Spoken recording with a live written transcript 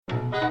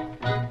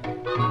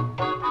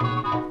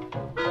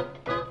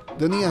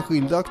den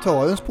enskilda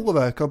aktörens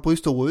påverkan på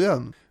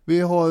historien. Vi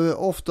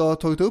har ofta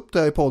tagit upp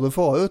det i podden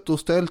förut och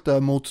ställt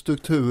det mot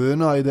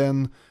strukturerna i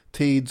den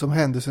tid som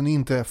händelsen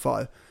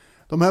inträffar.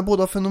 De här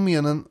båda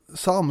fenomenen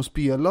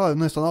samspelar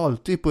nästan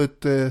alltid på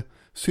ett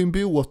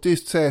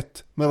symbiotiskt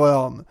sätt med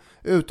varann.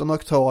 Utan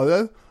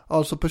aktörer,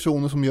 alltså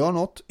personer som gör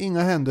något,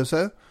 inga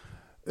händelser.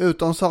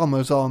 Utan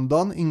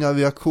samhällsandan, inga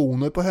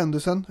reaktioner på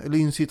händelsen eller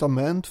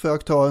incitament för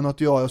aktören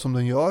att göra som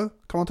den gör,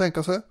 kan man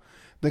tänka sig.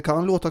 Det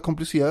kan låta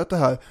komplicerat det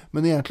här,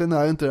 men egentligen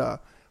är det inte det.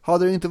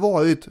 Hade det inte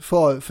varit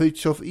för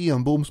Fritiof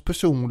Enboms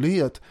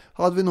personlighet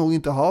hade vi nog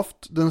inte haft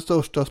den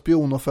största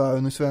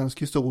spionaffären i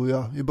svensk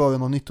historia i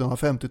början av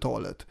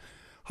 1950-talet.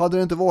 Hade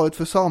det inte varit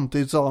för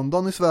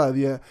samtidsandan i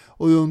Sverige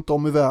och runt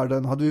om i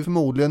världen hade vi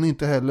förmodligen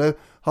inte heller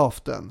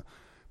haft den.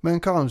 Men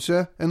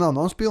kanske en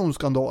annan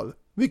spionskandal,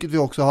 vilket vi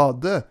också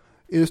hade.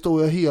 I det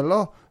stora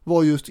hela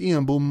var just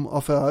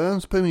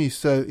Enbom-affärens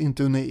premisser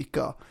inte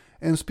unika.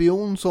 En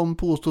spion som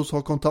påstås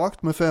ha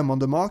kontakt med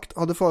främmande makt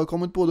hade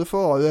förekommit både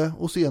före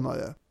och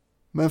senare.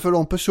 Men för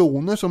de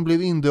personer som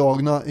blev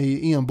indragna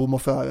i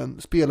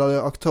Enbom-affären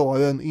spelade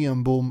aktören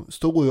Enbom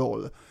stor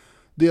roll.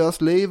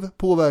 Deras liv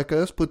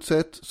påverkades på ett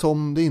sätt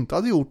som det inte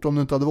hade gjort om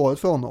det inte hade varit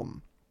för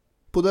honom.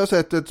 På det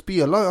sättet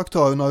spelar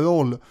aktörerna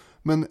roll,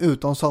 men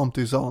utan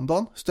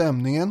samtidsandan,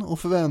 stämningen och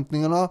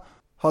förväntningarna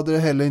hade det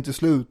heller inte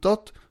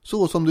slutat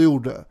så som det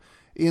gjorde.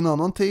 I en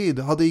annan tid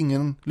hade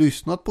ingen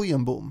lyssnat på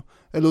Enbom,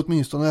 eller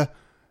åtminstone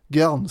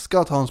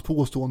granskat hans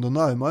påståenden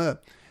närmare.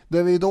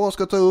 Det vi idag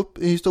ska ta upp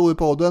i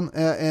historiepodden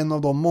är en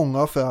av de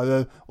många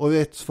affärer och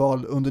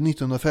rättsfall under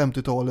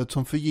 1950-talet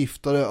som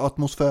förgiftade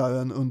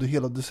atmosfären under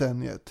hela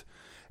decenniet.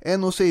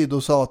 En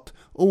åsidosatt,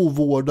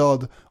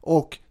 ovårdad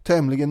och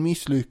tämligen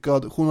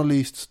misslyckad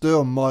journalists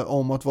drömmar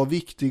om att vara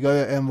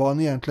viktigare än vad han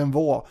egentligen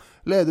var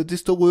ledde till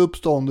stor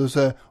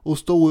uppståndelse och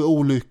stor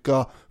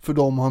olycka för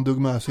dem han drog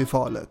med sig i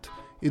fallet.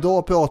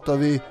 Idag pratar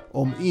vi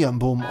om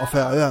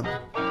Enbom-affären.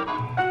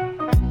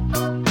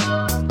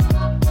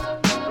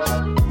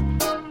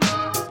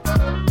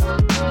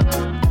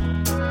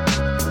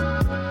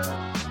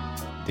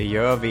 Det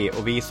gör vi,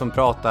 och vi som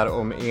pratar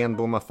om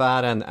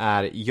Enbom-affären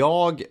är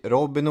jag,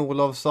 Robin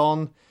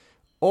Olofsson,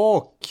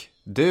 och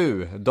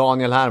du,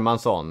 Daniel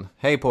Hermansson.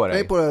 Hej på dig.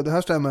 Hej på dig, det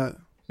här stämmer.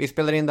 Vi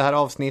spelar in det här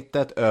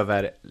avsnittet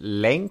över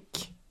länk.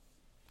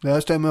 Det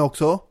här stämmer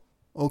också.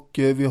 Och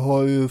vi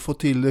har ju fått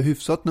till det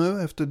hyfsat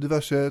nu efter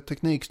diverse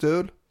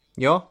teknikstöd.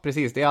 Ja,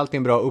 precis. Det är alltid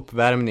en bra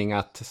uppvärmning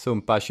att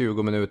sumpa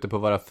 20 minuter på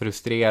att vara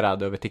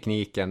frustrerad över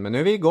tekniken. Men nu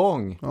är vi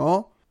igång.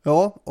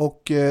 Ja,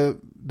 och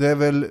det är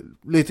väl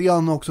lite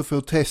grann också för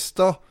att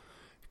testa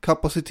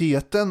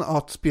kapaciteten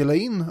att spela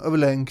in över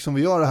länk som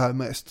vi gör det här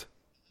mest.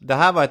 Det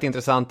här var ett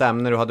intressant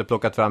ämne du hade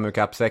plockat fram ur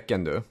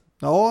kappsäcken, du.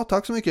 Ja,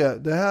 tack så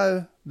mycket.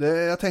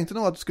 Jag tänkte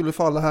nog att det skulle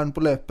falla här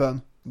på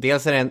läppen.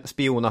 Dels är det en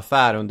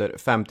spionaffär under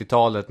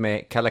 50-talet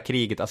med kalla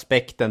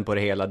kriget-aspekten på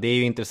det hela. Det är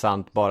ju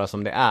intressant bara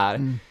som det är.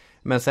 Mm.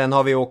 Men sen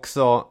har vi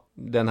också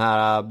den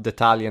här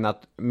detaljen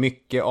att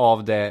mycket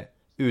av det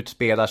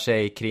utspelar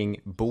sig kring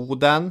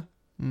Boden.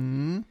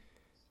 Mm.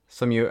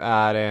 Som ju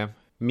är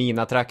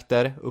mina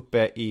trakter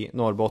uppe i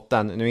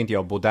Norrbotten. Nu är inte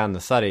jag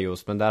bodensare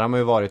just, men där har man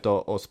ju varit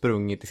och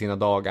sprungit i sina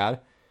dagar.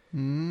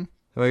 Mm.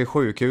 Det var ju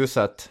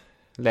sjukhuset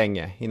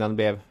länge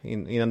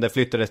innan det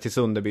flyttades till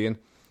Sunderbyn.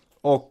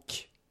 Och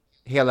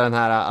hela den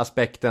här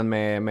aspekten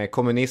med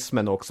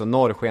kommunismen också,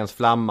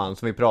 norrskensflamman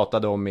som vi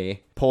pratade om i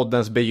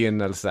poddens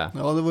begynnelse.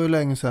 Ja, det var ju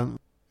länge sedan.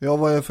 Ja,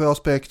 vad är det för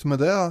aspekt med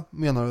det,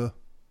 menar du?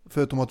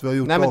 Förutom att vi har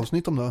gjort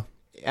avsnitt om det.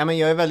 Ja, men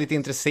jag är väldigt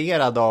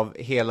intresserad av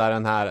hela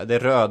det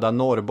röda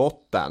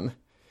Norrbotten.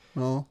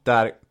 Ja.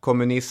 Där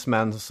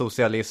kommunismen,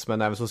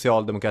 socialismen, även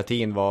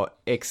socialdemokratin var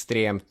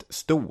extremt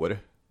stor.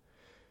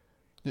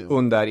 Ja.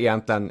 Under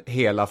egentligen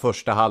hela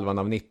första halvan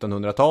av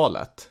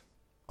 1900-talet.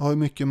 Har ju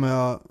mycket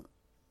med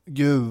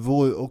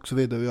gruvor och så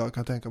vidare jag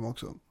kan tänka mig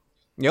också.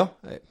 Ja,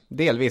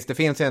 delvis. Det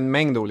finns en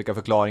mängd olika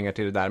förklaringar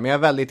till det där. Men jag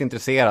är väldigt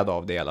intresserad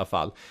av det i alla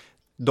fall.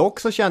 Dock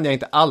så kände jag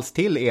inte alls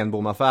till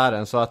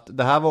Enbom-affären, så att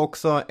det här var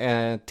också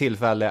ett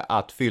tillfälle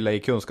att fylla i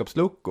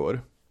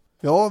kunskapsluckor.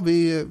 Ja,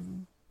 vi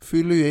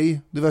fyller ju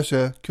i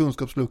diverse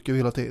kunskapsluckor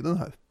hela tiden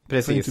här.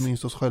 Precis. För inte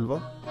minst oss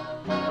själva.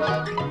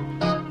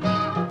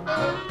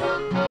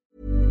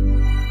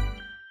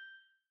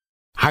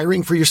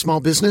 Hiring for your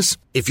small business?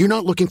 If you're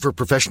not looking for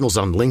professionals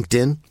on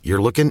LinkedIn,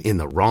 you're looking in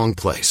the wrong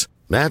place.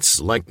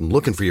 That's like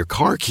looking for your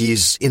car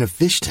keys in a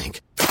fish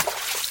tank.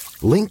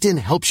 LinkedIn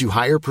helps you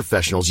hire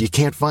professionals you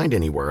can't find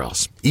anywhere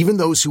else, even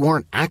those who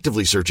aren't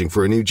actively searching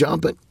for a new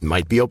job but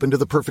might be open to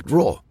the perfect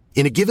role.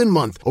 In a given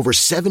month, over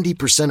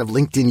 70% of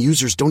LinkedIn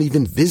users don't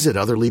even visit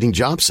other leading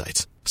job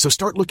sites. So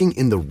start looking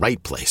in the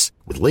right place.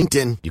 With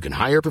LinkedIn, you can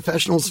hire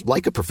professionals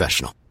like a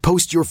professional.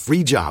 Post your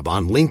free job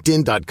on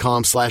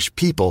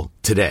linkedin.com/people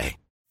today.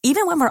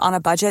 Even when we're on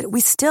a budget,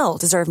 we still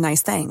deserve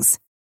nice things.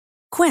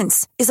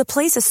 Quince is a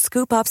place to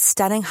scoop up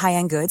stunning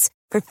high-end goods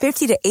for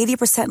 50 to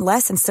 80%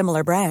 less than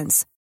similar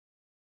brands.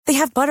 They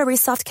have buttery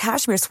soft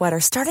cashmere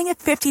sweaters starting at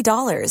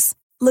 $50,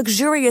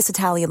 luxurious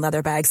Italian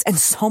leather bags, and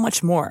so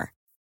much more.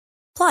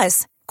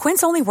 Plus,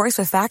 Quince only works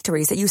with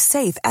factories that use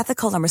safe,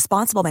 ethical, and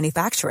responsible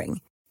manufacturing.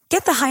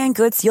 Get the high-end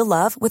goods you'll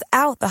love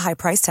without the high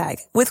price tag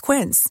with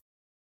Quince.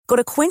 Go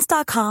to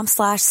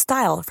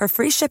quince.com/style for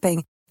free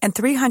shipping and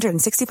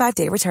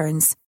 365-day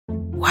returns.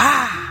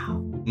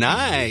 Wow.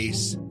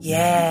 Nice.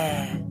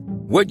 Yeah.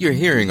 What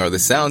you're hearing are the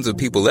sounds of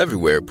people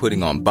everywhere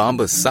putting on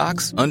Bombas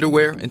socks,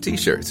 underwear, and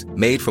T-shirts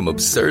made from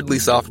absurdly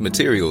soft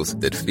materials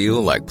that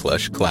feel like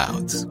plush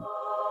clouds.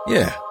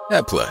 Yeah,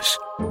 that plush.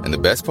 And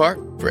the best part?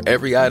 For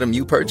every item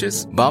you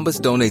purchase, Bombas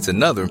donates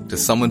another to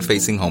someone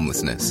facing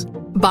homelessness.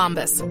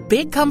 Bombas.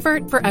 Big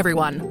comfort for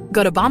everyone.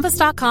 Go to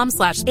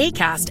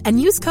bombas.com/ACAST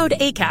and use code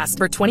ACAST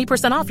for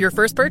 20% off your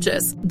first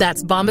purchase.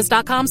 That's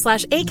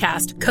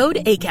bombas.com/ACAST. Code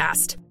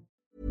ACAST.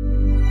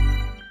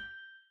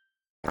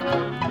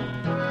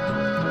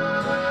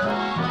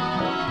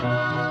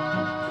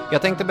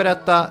 Jag tänkte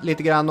berätta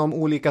lite grann om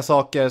olika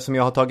saker som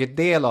jag har tagit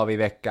del av i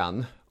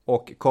veckan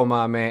och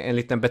komma med en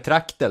liten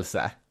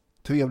betraktelse.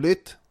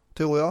 Trevligt,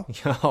 tror jag.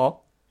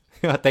 Ja,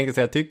 jag tänkte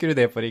säga, tycker du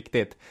det på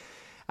riktigt?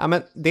 Ja,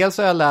 men dels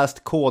har jag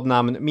läst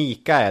Kodnamn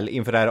Mikael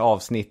inför det här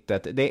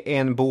avsnittet. Det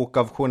är en bok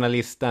av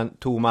journalisten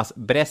Thomas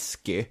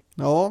Bresky.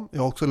 Ja,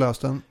 jag har också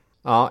läst den.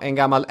 Ja, en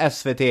gammal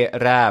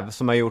SVT-räv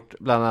som har gjort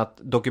bland annat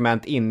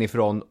Dokument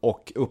inifrån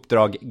och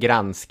Uppdrag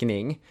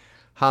granskning.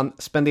 Han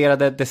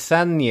spenderade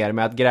decennier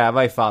med att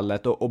gräva i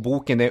fallet och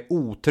boken är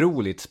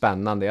otroligt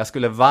spännande. Jag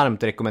skulle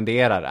varmt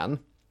rekommendera den.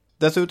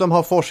 Dessutom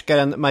har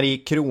forskaren Marie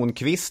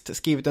Kronqvist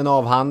skrivit en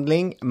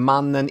avhandling,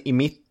 Mannen i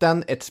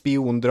mitten, ett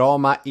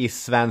spiondrama i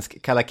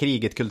svensk kalla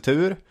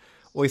kriget-kultur.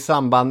 Och i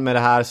samband med det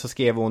här så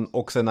skrev hon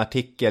också en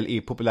artikel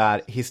i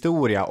Populär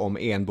historia om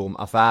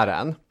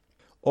Enbom-affären.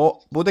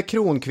 Och både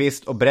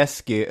Kronqvist och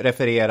Bresky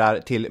refererar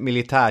till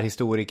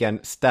militärhistorikern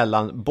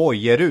Stellan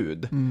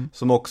Bojerud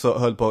som också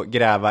höll på att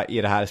gräva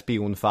i det här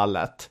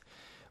spionfallet.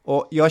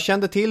 Och jag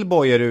kände till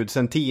Bojerud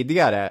sedan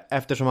tidigare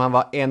eftersom han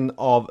var en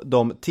av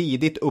de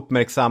tidigt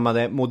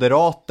uppmärksammade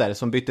moderater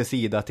som bytte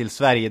sida till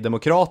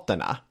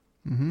Sverigedemokraterna.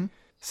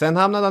 Sen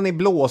hamnade han i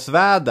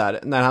blåsväder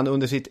när han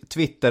under sitt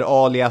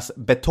Twitter-alias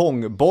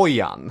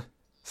Betongbojan,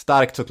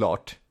 starkt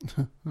såklart,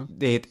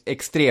 det är ett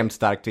extremt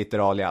starkt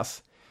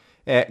Twitter-alias,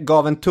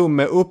 gav en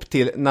tumme upp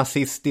till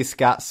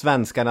nazistiska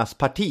Svenskarnas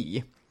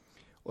parti.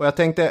 Och jag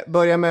tänkte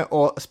börja med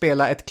att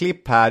spela ett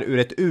klipp här ur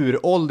ett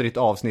uråldrigt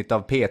avsnitt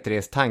av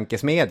P3s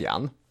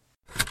Tankesmedjan.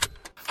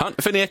 Han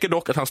förnekar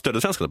dock att han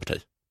stödde Svenskarnas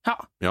parti.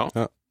 Ja.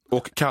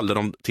 Och kallade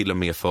dem till och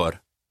med för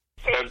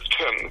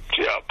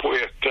töntiga på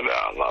ett eller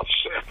annat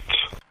sätt.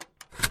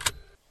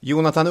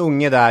 Jonathan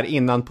Unge där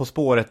innan På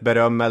spåret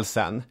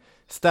berömmelsen.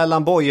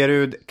 Stellan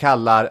Bojerud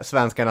kallar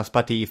Svenskarnas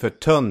parti för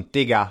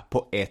töntiga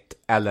på ett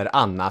eller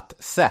annat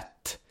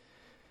sätt.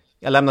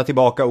 Jag lämnar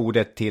tillbaka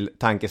ordet till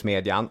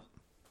Tankesmedjan.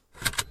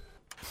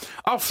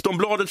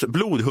 Aftonbladets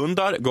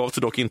blodhundar gav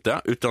sig dock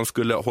inte, utan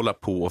skulle hålla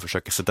på och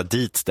försöka sätta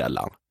dit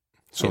Stellan.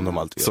 Som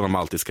de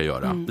alltid ska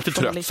göra. Lite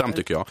tröttsamt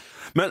tycker jag.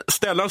 Men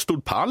Stellan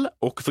stod pall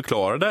och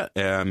förklarade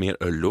med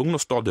lugn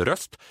och stadig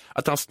röst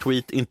att hans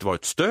tweet inte var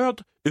ett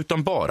stöd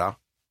utan bara: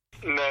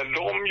 När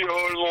de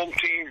gör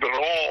någonting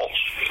bra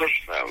för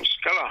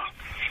svenskarna,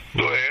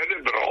 då är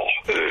det bra.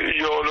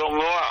 Gör de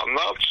något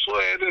annat så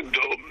är det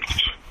dumt.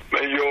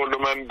 Men gör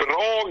de en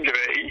bra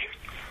grej,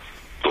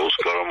 då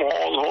ska de ha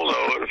en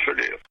honnör för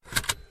det.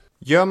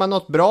 Gör man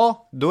något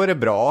bra, då är det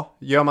bra.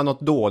 Gör man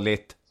något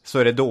dåligt, så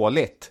är det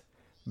dåligt.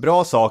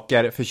 Bra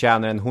saker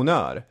förtjänar en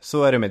honnör,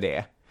 så är det med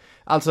det.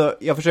 Alltså,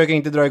 jag försöker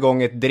inte dra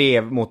igång ett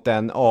drev mot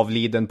en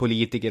avliden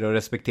politiker och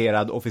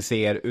respekterad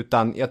officer,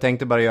 utan jag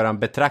tänkte bara göra en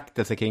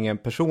betraktelse kring en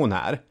person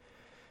här.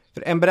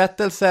 För en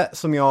berättelse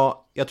som jag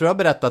tror jag har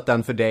berättat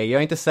den för dig. Jag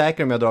är inte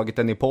säker om jag har dragit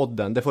den i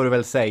podden. Det får du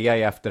väl säga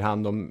i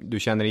efterhand om du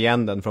känner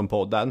igen den från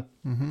podden.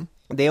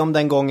 Det är om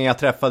den gången jag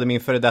träffade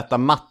min före detta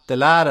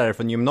mattelärare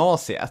från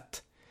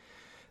gymnasiet.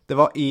 Det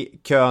var i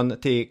kön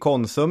till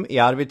Konsum i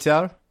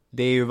Arvidsjaur.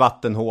 Det är ju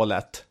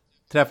vattenhålet.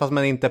 Träffas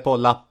man inte på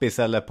Lappis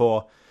eller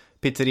på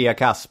Pizzeria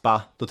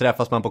Kaspa, då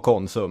träffas man på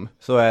Konsum.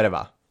 Så är det,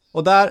 va?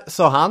 Och där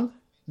sa han,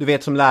 du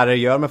vet som lärare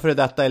gör med före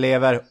detta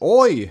elever: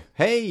 oj,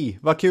 hej,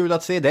 vad kul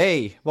att se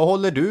dig. Vad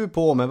håller du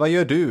på med? Vad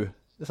gör du?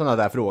 Sådana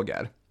där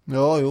frågor.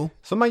 Ja, jo.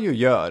 Som man ju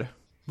gör.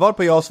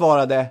 Varpå jag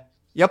svarade: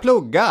 jag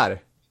pluggar.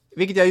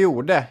 Vilket jag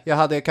gjorde. Jag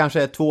hade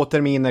kanske 2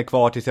 terminer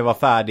kvar tills jag var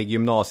färdig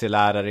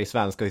gymnasielärare i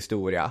svenska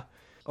historia.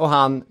 Och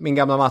han, min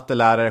gamla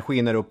mattelärare,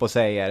 skiner upp och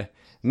säger: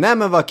 nej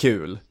men vad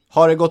kul.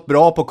 Har det gått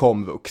bra på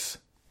komvux?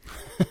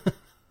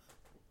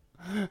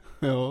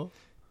 Ja.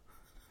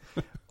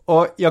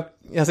 Och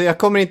jag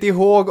kommer inte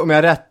ihåg om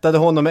jag rättade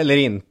honom eller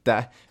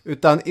inte.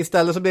 Utan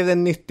istället så blev det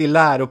en nyttig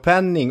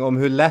läropenning om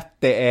hur lätt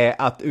det är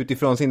att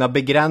utifrån sina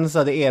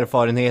begränsade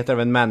erfarenheter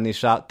av en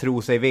människa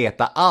tro sig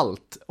veta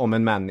allt om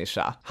en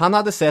människa. Han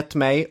hade sett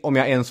mig, om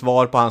jag ens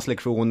var på hans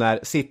lektioner,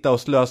 sitta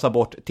och slösa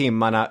bort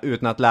timmarna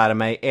utan att lära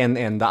mig en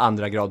enda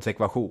andra grads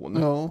ekvation.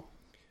 Ja.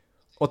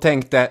 Och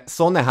tänkte,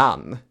 sån är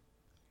han.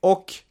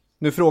 Och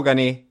nu frågar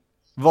ni,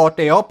 vart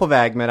är jag på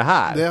väg med det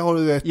här? Det har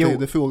du rätt i,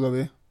 det frågar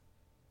vi.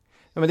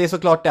 Ja, men det är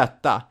såklart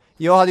detta.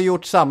 Jag hade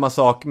gjort samma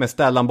sak med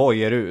Stellan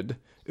Bojerud.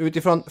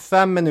 Utifrån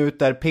 5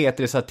 minuter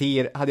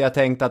Petri-satir hade jag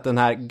tänkt att den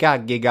här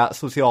gaggiga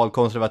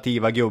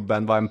socialkonservativa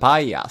gubben var en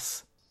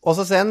pajas. Och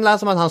så sen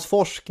läser man hans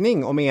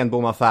forskning om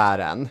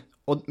Enbom-affären.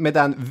 Och med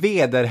den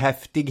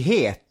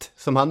vederhäftighet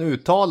som han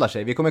uttalar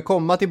sig. Vi kommer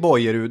komma till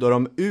Bojerud och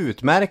de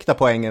utmärkta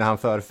poängen han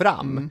för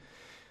fram.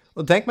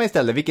 Och tänk mig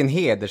istället, vilken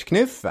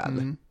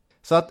hedersknyffel.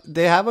 Så att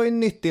det här var ju en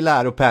nyttig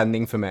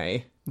läropenning för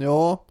mig.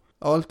 Ja,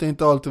 allt är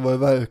inte alltid vad det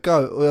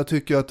verkar. Och jag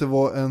tycker att det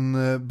var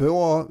en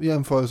bra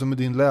jämförelse med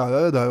din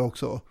lärare där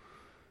också.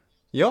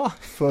 Ja,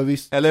 för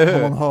visst eller hur?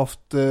 Har man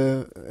haft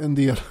en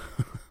del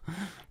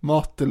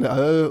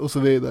mattelärare och så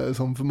vidare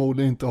som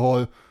förmodligen inte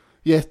har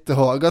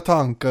jättehöga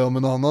tankar om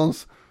en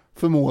annans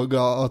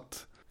förmåga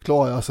att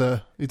klara sig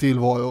i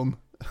tillvaron.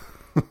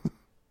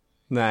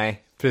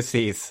 Nej,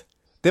 precis.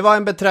 Det var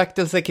en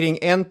betraktelse kring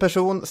en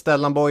person,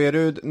 Stellan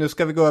Bojerud. Nu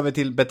ska vi gå över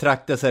till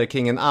betraktelser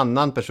kring en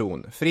annan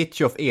person,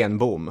 Fritjof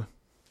Enbom.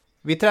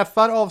 Vi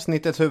träffar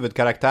avsnittets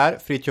huvudkaraktär,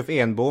 Fritjof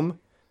Enbom.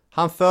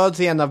 Han föds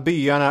i en av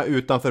byarna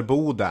utanför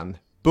Boden.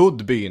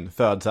 Budbyn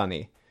föds han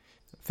i.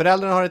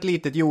 Föräldrarna har ett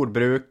litet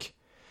jordbruk.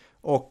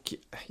 Och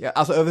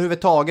alltså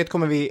överhuvudtaget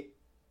kommer vi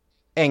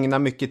ägna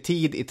mycket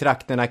tid i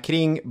trakterna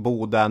kring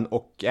Boden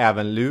och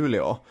även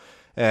Luleå.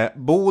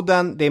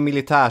 Boden, det är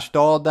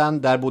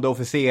militärstaden, där bodde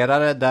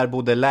officerare, där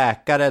bodde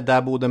läkare,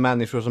 där bodde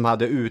människor som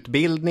hade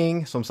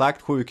utbildning. Som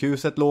sagt,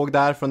 sjukhuset låg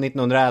där från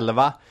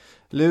 1911.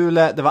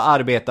 Luleå, det var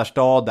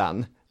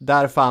arbetarstaden.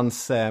 Där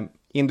fanns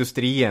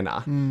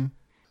industrierna.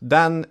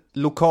 Den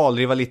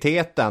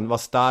lokalrivaliteten var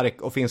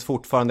stark och finns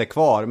fortfarande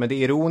kvar. Men det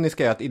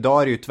ironiska är att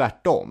idag är det ju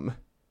tvärtom.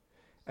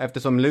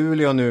 Eftersom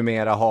Luleå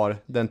numera har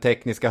den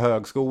tekniska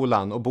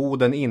högskolan och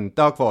Boden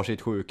inte har kvar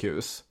sitt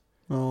sjukhus.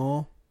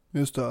 Ja,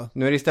 just det.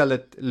 Nu är det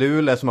istället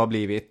Luleå som har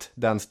blivit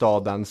den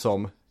staden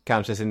som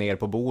kanske ser ner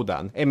på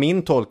Boden. Är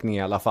min tolkning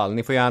i alla fall.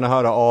 Ni får gärna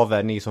höra av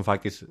er, ni som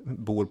faktiskt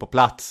bor på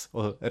plats,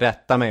 och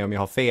rätta mig om jag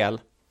har fel.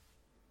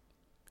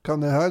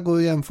 Kan det här gå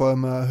att jämföra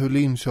med hur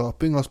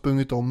Linköping har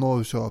sprungit om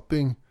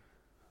Norrköping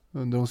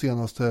under de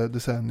senaste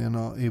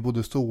decennierna i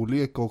både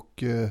storlek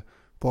och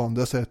på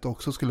andra sätt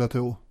också, skulle jag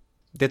tro?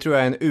 Det tror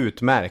jag är en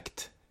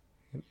utmärkt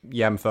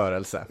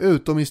jämförelse.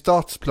 Utom i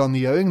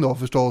stadsplanering då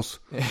förstås.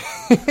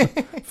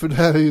 För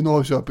där är ju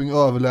Norrköping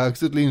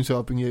överlägset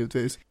Linköping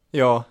givetvis.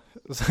 Ja.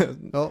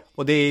 Ja.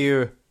 Och det är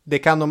ju, det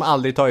kan de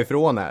aldrig ta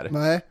ifrån er.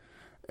 Nej,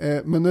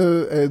 men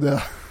nu är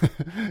det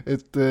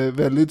ett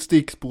väldigt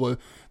stickspår.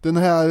 Den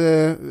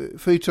här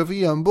Fritjof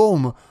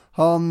Enbom,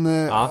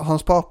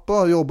 hans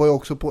pappa jobbar ju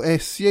också på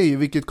SJ,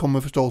 vilket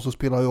kommer förstås att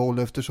spela roll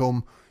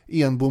eftersom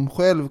Enbom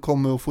själv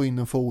kommer att få in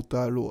en fot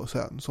där då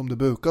sen, som det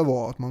brukar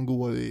vara, att man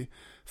går i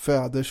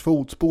fäders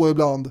fotspår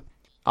ibland.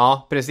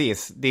 Ja,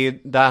 precis. Det är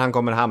där han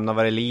kommer hamna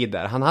vad det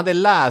lider. Han hade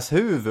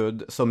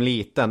läshuvud som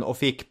liten och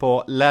fick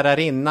på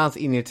lärarinnans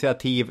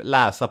initiativ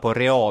läsa på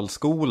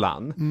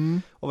realskolan.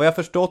 Och vad jag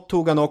förstått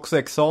tog han också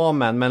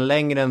examen, men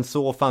längre än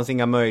så fanns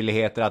inga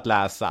möjligheter att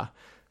läsa.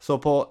 Så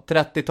på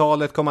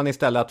 30-talet kom han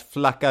istället att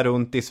flacka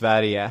runt i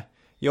Sverige.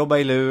 Jobba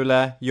i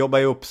Luleå, jobba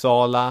i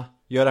Uppsala,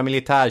 göra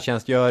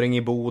militärtjänstgöring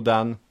i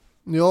Boden.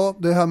 Ja,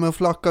 det här med att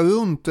flacka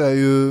runt är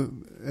ju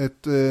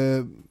ett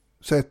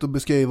sätt att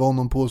beskriva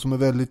honom på som är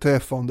väldigt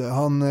träffande.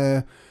 Han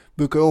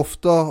brukar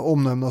ofta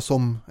omnämnas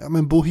som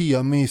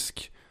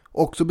bohemisk,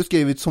 också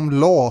beskrivit som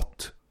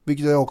lat,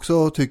 vilket jag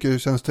också tycker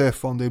känns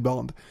träffande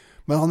ibland.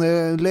 Men han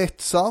är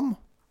lättsam,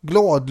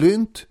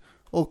 gladlynt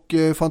och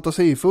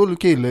fantasifull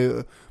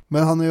kille.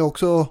 Men han är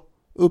också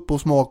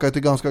upphovsmakare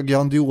till ganska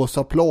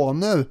grandiosa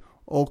planer.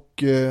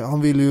 Och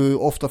han vill ju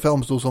ofta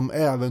framstå som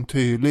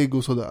äventyrlig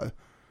och sådär.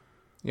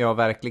 Ja,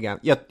 verkligen.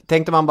 Jag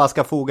tänkte man bara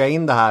ska foga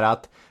in det här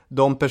att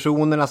de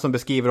personerna som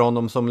beskriver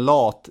honom som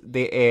lat,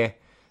 det är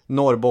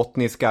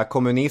norrbottniska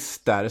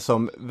kommunister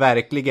som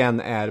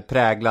verkligen är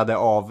präglade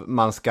av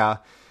man ska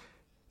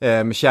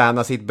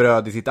tjäna sitt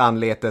bröd i sitt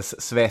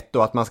anletes svett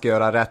och att man ska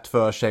göra rätt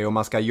för sig och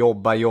man ska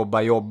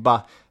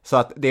jobba. Så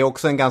att det är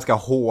också en ganska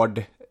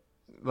hård,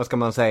 vad ska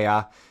man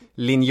säga,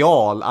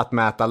 linjal att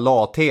mäta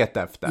lathet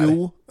efter.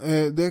 Jo,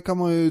 det kan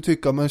man ju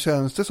tycka, men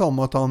känns det som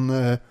att han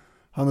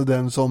är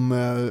den som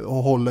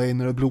håller in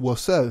när det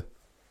blåser?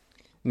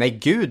 Nej,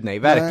 gud nej,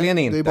 verkligen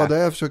inte. Det är bara det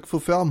jag försöker få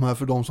fram här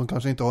för de som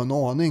kanske inte har en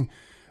aning.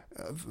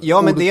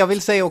 Ja, men det jag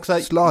vill säga också...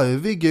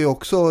 Slarvig är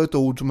också ett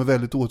ord som är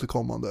väldigt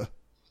återkommande.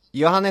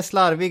 Ja, han är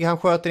slarvig, han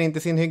sköter inte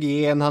sin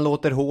hygien, han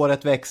låter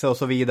håret växa och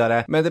så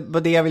vidare. Men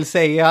det jag vill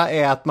säga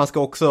är att man ska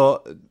också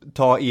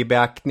ta i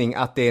beaktning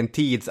att det är en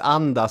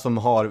tidsanda som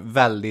har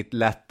väldigt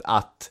lätt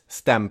att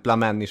stämpla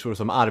människor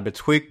som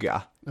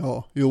arbetsskygga.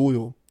 Ja,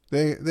 jo,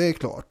 det är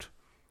klart.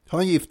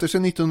 Han gifter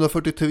sig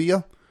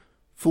 1943,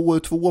 får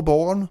 2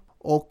 barn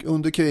och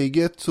under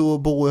kriget så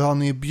bor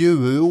han i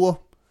Bjurå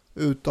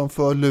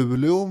utanför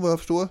Luleå, vad jag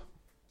förstår.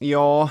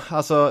 Ja,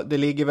 alltså det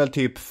ligger väl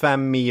typ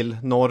 5 mil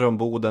norr om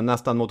Boden,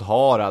 nästan mot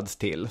Harads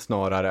till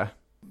snarare.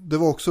 Det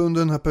var också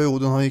under den här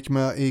perioden han gick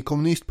med i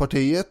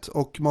kommunistpartiet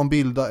och man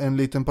bildade en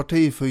liten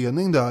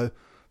partiförening där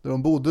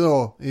de bodde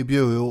då i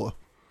Bjurå.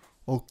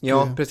 Och,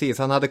 ja, precis.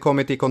 Han hade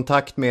kommit i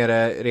kontakt med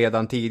det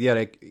redan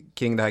tidigare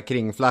kring det här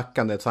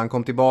kringflackandet. Så han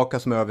kom tillbaka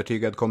som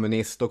övertygad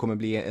kommunist och kommer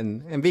bli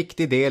en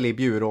viktig del i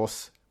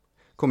Bjurås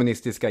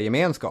kommunistiska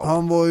gemenskap.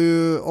 Han var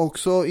ju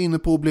också inne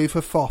på att bli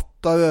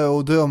författare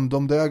och drömde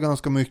om det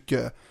ganska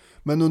mycket.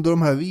 Men under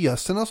de här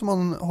resorna som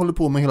han håller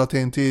på med hela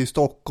tiden till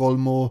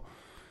Stockholm och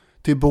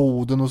till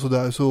Boden och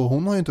sådär, så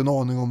hon har ju inte en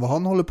aning om vad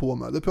han håller på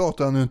med. Det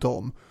pratar han ju inte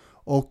om.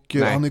 Och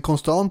han är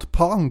konstant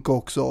punk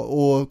också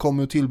och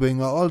kommer att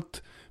tillbringa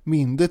allt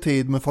mindre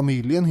tid med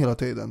familjen hela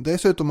tiden.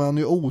 Dessutom är han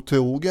ju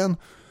otrogen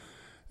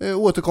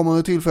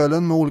återkommande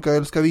tillfällen med olika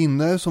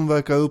älskarinnor som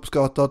verkar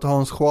uppskattat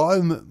hans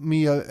charm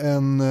mer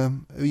än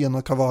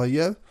rena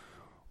kavajer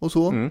och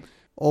så.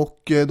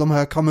 Och de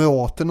här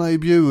kamraterna i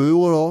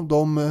Bjurå då,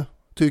 de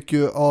tycker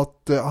ju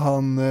att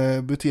han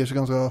beter sig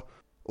ganska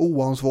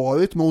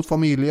oansvarigt mot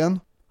familjen.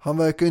 Han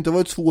verkar inte ha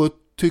varit svår att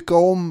tycka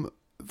om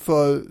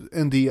för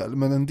en del,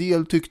 men en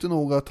del tyckte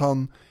nog att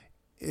han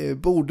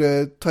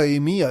borde ta i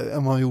mer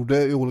än vad han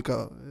gjorde i olika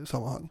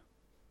sammanhang.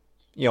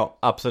 Ja,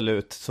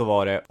 absolut, så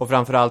var det. Och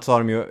framförallt så har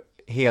de ju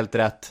helt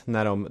rätt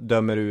när de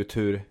dömer ut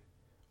hur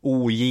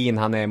ogin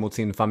han är mot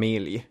sin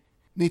familj.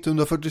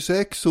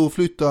 1946 så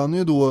flyttar han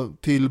ju då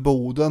till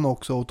Boden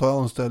också och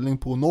tar anställning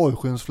på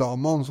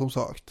Norrskensflamman, som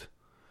sagt.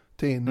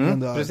 Tidningen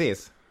där.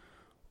 Precis.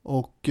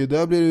 Och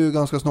där blir det ju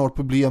ganska snart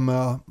problem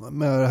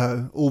med det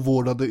här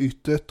ovårdade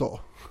yttret då.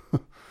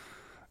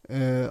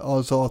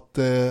 Alltså att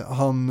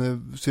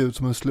han ser ut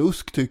som en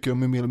slusk, tycker de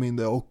mer eller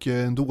mindre, och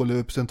en dålig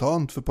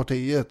representant för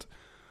partiet.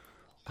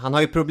 Han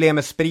har ju problem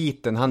med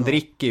spriten, han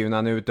dricker ju när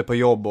han är ute på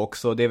jobb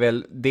också. Det är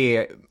väl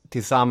det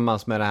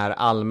tillsammans med det här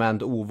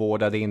allmänt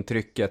ovårdade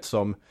intrycket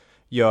som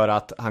gör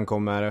att han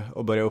kommer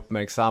att börja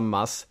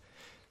uppmärksammas.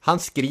 Han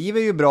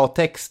skriver ju bra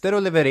texter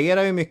och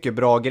levererar ju mycket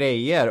bra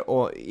grejer,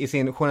 och i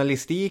sin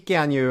journalistik är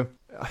han ju,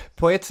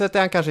 på ett sätt är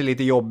han kanske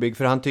lite jobbig,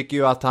 för han tycker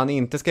ju att han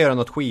inte ska göra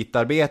något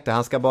skitarbete.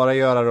 Han ska bara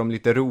göra dem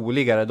lite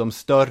roligare, de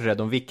större,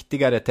 de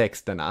viktigare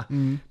texterna.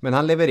 Men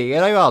han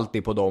levererar ju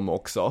alltid på dem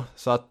också,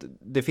 så att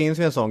det finns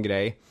ju en sån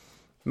grej.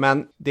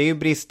 Men det är ju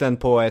bristen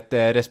på ett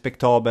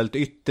respektabelt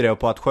yttre och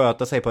på att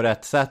sköta sig på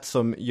rätt sätt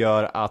som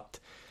gör att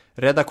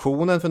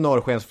redaktionen för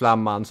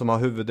Norrskensflamman, som har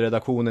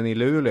huvudredaktionen i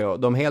Luleå,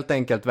 de helt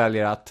enkelt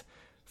väljer att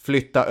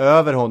flytta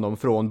över honom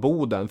från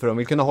Boden, för de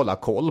vill kunna hålla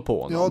koll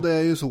på honom. Ja, det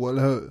är ju så,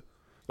 eller hur?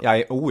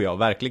 Ja,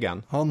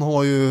 verkligen. Han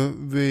har ju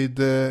vid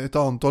ett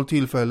antal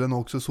tillfällen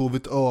också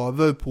sovit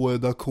över på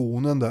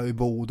redaktionen där i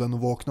Boden och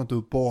vaknat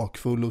upp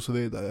bakfull och så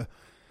vidare.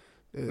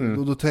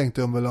 Och då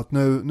tänkte jag väl att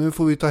nu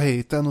får vi ta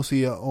hit den och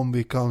se om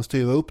vi kan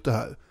styra upp det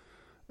här.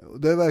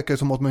 Det verkar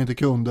som att man inte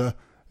kunde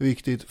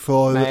riktigt,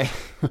 för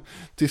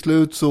till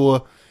slut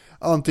så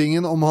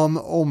antingen om han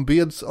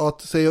ombeds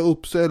att säga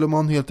upp sig eller om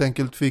han helt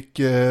enkelt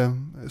fick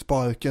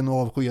sparken och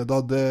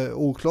avskedad, det är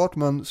oklart,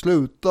 men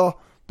sluta,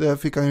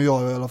 det fick han ju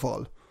göra i alla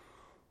fall.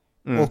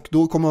 Och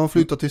då kommer han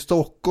flytta till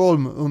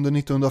Stockholm under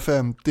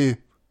 1950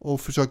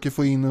 och försöker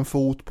få in en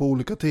fot på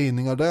olika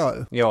tidningar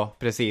där. Ja,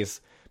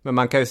 precis. Men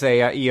man kan ju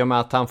säga, i och med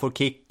att han får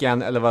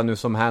kicken eller vad nu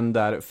som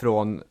händer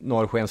från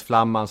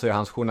Norrskensflamman, så är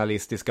hans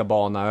journalistiska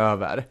bana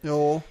över.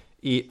 Ja.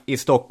 I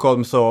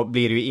Stockholm så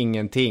blir det ju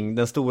ingenting.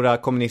 Den stora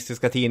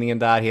kommunistiska tidningen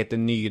där heter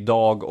Ny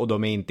Dag och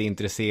de är inte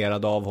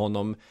intresserade av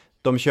honom.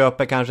 De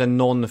köper kanske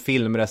någon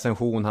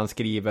filmrecension han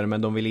skriver,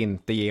 men de vill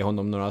inte ge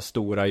honom några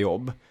stora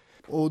jobb.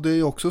 Och det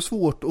är också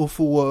svårt att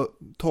få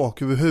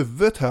tak över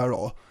huvudet här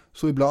då.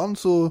 Så ibland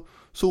så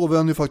sover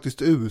han ju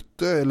faktiskt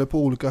ute eller på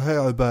olika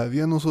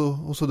härbergen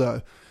och så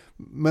där.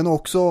 Men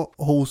också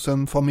hos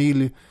en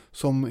familj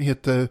som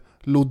heter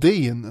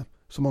Lodin,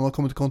 som han har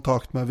kommit i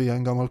kontakt med via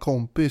en gammal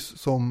kompis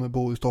som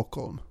bor i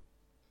Stockholm.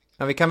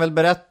 Ja, vi kan väl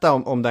berätta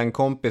om den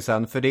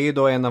kompisen, för det är ju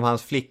då en av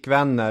hans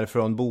flickvänner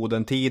från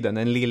Bodentiden,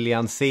 en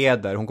Lilian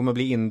Ceder. Hon kommer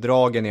bli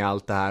indragen i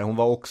allt det här. Hon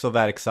var också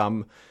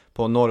verksam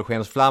på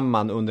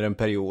Norrskensflamman under en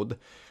period.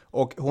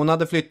 Och hon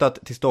hade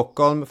flyttat till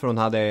Stockholm för hon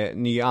hade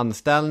ny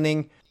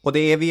anställning. Och det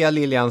är via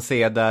Lilian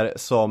Ceder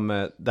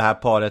som det här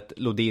paret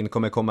Lodin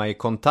kommer komma i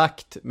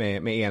kontakt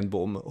med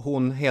Enbom.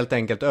 Hon helt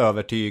enkelt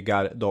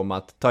övertygar dem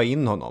att ta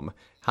in honom.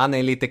 Han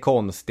är lite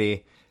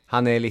konstig,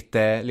 han är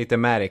lite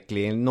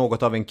märklig,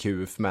 något av en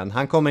kuf, men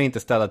han kommer inte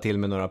ställa till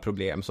med några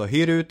problem. Så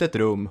hyr ut ett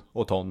rum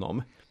åt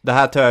honom. Det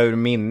här tar jag ur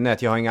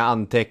minnet, jag har inga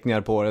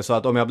anteckningar på det, så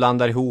att om jag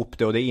blandar ihop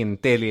det och det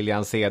inte är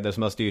Lilian Ceder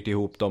som har styrt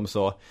ihop dem,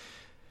 så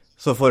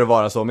får det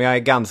vara så. Men jag är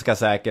ganska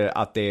säker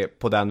att det är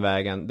på den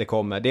vägen det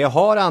kommer. Det jag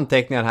har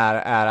anteckningar här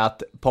är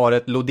att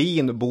paret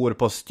Lodin bor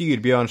på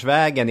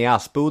Styrbjörnsvägen i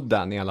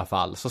Aspudden i alla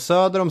fall. Så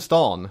söder om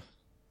stan.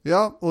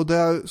 Ja, och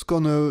där ska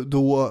nu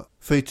då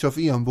Fritiof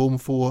Enbom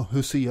få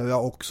husera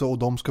också, och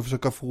de ska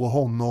försöka få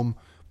honom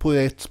på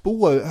rätt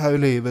spår här i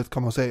livet,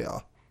 kan man säga.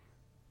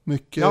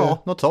 Mycket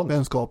något sånt.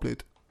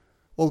 vänskapligt.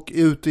 Och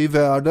ute i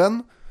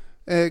världen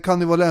kan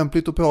det vara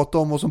lämpligt att prata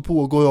om vad som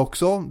pågår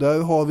också. Där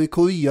har vi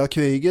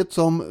Koreakriget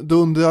som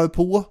dundrar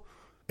på.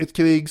 Ett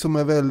krig som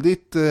är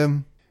väldigt,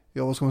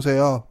 vad ska man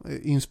säga,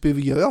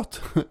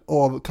 inspirerat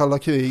av kalla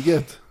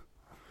kriget.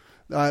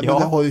 Nej, men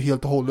det har ju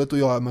helt och hållet att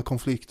göra med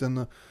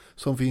konflikten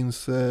som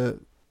finns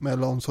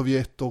mellan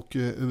Sovjet och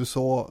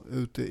USA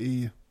ute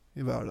i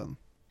världen.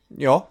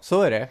 Ja,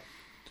 så är det.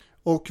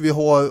 Och vi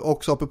har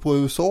också uppe på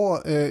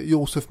USA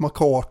Joseph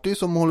McCarthy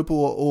som håller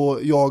på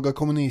att jaga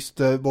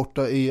kommunister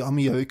borta i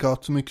Amerika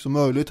så mycket som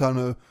möjligt här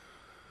nu.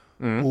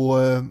 Och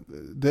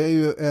det är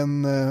ju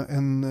en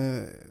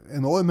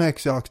enorm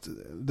häxjakt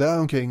där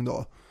omkring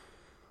då.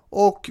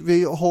 Och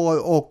vi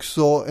har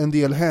också en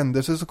del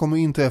händelser som kommer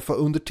inträffa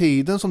under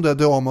tiden som det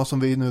drama som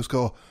vi nu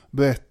ska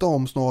berätta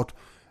om snart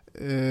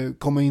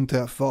kommer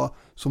inträffa,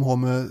 som har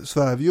med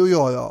Sverige att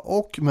göra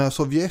och med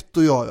Sovjet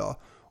att göra.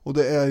 Och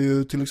det är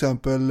ju till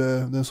exempel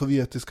den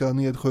sovjetiska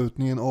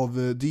nedskjutningen av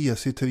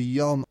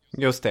DC-3.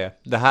 Just det.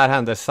 Det här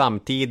hände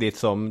samtidigt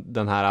som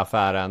den här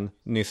affären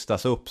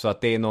nystas upp, så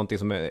att det är någonting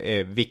som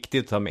är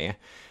viktigt att ta med.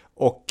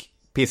 Och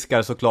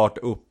piskar såklart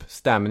upp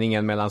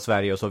stämningen mellan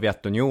Sverige och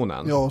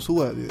Sovjetunionen. Ja,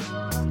 så är det ju.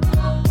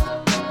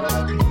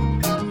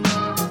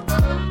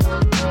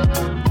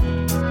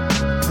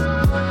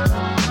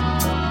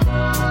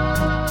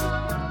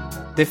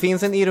 Det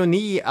finns en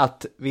ironi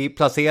att vi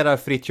placerar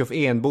Fritiof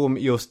Enbom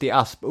just i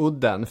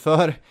Aspudden,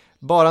 för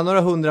bara några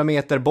 100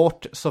 meter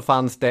bort så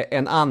fanns det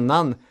en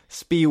annan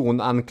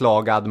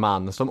spionanklagad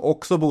man som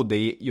också bodde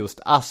i just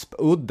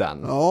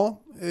Aspudden.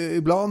 Ja,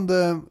 ibland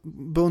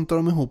buntar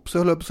de ihop sig,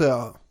 höll jag på att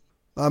säga.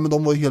 Nej, men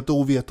de var helt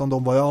ovetande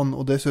om varann,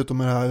 och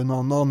dessutom är det här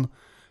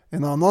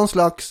en annan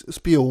slags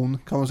spion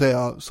kan man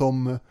säga,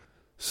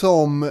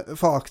 som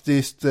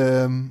faktiskt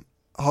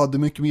hade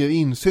mycket mer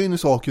insyn i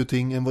saker och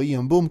ting än vad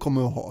Enbom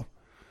kommer att ha.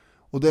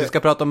 Och Vi ska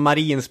prata om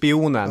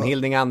marinspionen,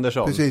 Hilding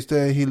Andersson. Precis, det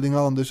är Hilding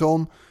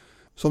Andersson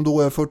som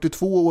då är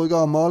 42 år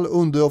gammal,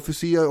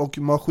 underofficer och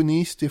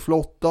maskinist i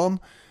flottan.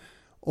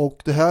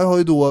 Och det här har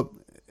ju då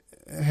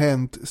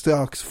hänt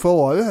strax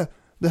före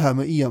det här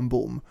med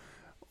Enbom.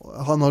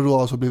 Han har då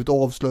alltså blivit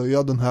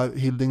avslöjad, den här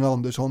Hilding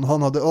Andersson.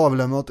 Han hade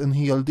överlämnat en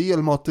hel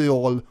del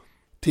material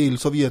till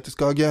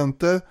sovjetiska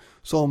agenter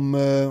som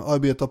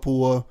arbetar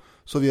på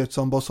Sovjets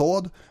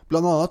ambassad.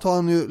 Bland annat har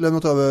han ju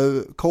lämnat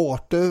över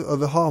kartor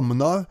över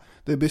hamnar.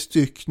 Det är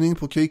bestyckning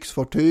på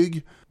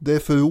krigsfartyg. Det är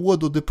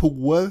förråd och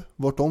depåer,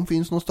 vart de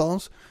finns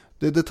någonstans.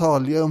 Det är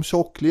detaljer om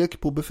tjocklek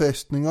på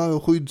befästningar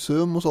och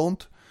skyddsrum och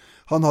sånt.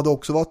 Han hade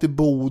också varit i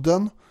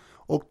Boden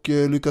och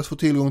lyckats få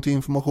tillgång till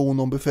information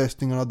om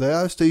befästningarna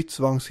där,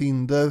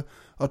 stridsvagnshinder,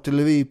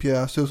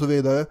 artilleripjäser och så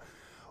vidare.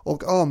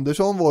 Och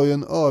Andersson var ju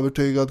en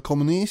övertygad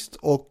kommunist,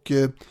 och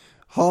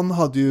han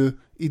hade ju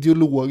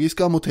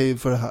ideologiska motiv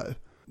för det här.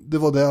 Det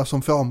var det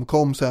som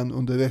framkom sen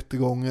under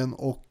rättegången,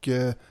 och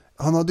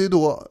han hade ju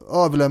då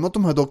överlämnat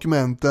de här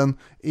dokumenten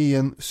i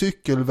en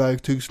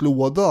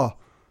cykelverktygslåda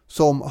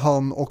som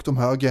han och de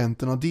här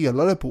agenterna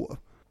delade på.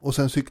 Och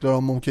sen cyklade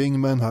de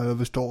omkring med den här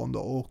över stan då,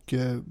 och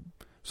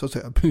så att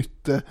säga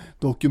bytte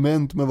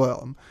dokument med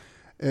varann.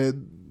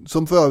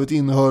 Som för övrigt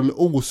innehöll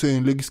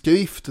osynlig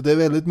skrift. Det är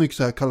väldigt mycket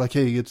så här kalla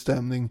krigets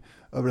stämning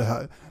över det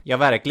här. Ja,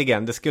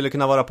 verkligen. Det skulle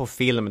kunna vara på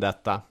film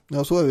detta.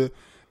 Ja, så är det.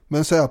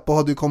 Men Säpo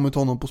hade ju kommit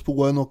honom på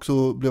spåren, och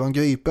så blev han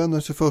gripen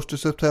den 21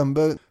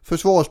 september.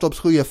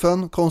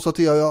 Försvarsstabschefen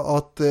konstaterar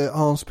att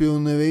hans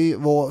spioneri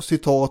var,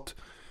 citat,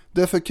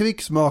 det för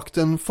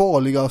krigsmakten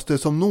farligaste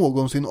som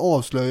någonsin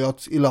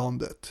avslöjats i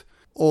landet.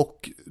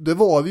 Och det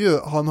var ju,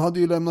 han hade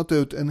ju lämnat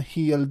ut en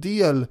hel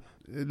del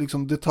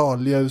liksom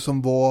detaljer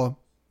som var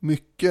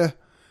mycket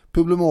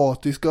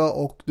problematiska,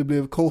 och det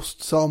blev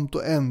kostsamt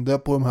att ändra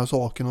på de här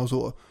sakerna och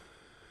så.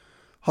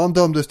 Han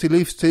dömdes till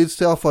livstids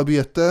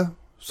straffarbete.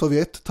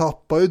 Sovjet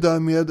tappar ju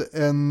därmed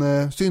en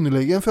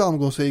synnerligen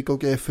framgångsrik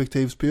och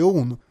effektiv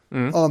spion.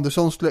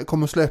 Andersson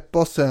kommer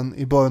släppas sen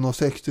i början av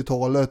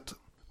 60-talet.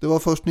 Det var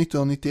först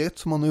 1991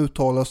 som han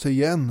uttalade sig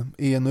igen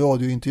i en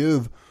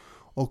radiointervju.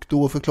 Och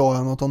då förklarade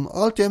han att han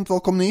alltjämt var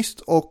kommunist,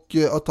 och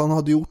att han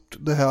hade gjort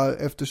det här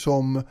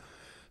eftersom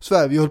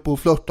Sverige höll på att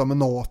flirta med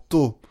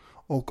NATO.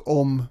 Och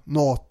om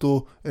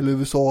NATO eller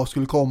USA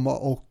skulle komma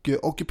och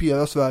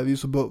ockupera Sverige,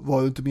 så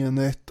var det inte mer än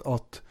rätt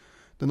att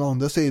den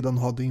andra sidan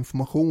hade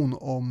information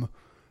om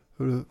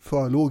hur det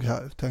förelåg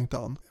här, tänkte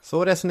han.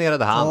 Så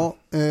resonerade han. Ja,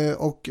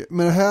 och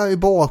med det här i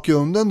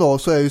bakgrunden då,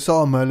 så är ju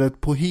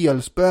samhället på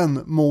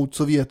helspänn mot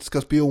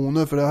sovjetiska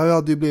spioner. För det här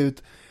hade ju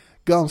blivit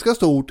ganska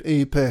stort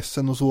i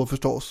pressen och så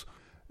förstås.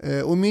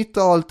 Och mitt i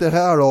allt det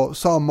här då,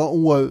 samma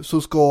år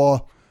så ska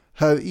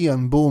herr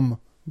Enbom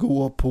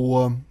gå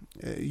på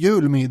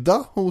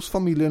julmiddag hos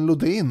familjen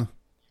Lodin.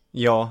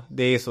 Ja,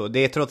 det är så. Det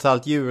är trots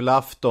allt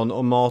julafton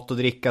och mat och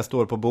dricka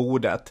står på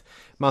bordet.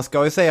 Man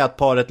ska ju säga att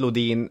paret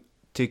Lodin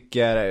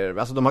tycker,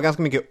 alltså de har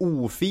ganska mycket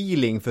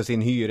ofeeling för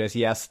sin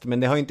hyresgäst, men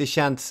det har inte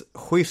känts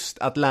schysst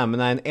att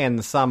lämna en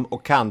ensam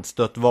och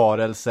kantstött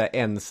varelse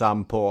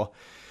ensam på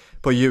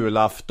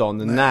julafton.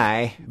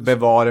 Nej,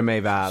 bevare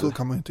mig väl. Så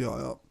kan man inte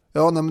göra.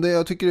 Ja, nej, men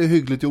jag tycker det är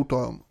hyggligt gjort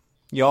av dem.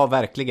 Ja,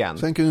 verkligen.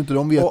 Sen kunde inte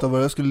de veta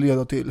vad det skulle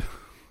leda till.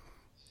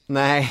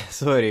 Nej,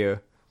 så är det ju.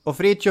 Och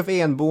Fritiof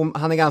Enbom,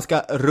 han är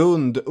ganska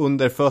rund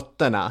under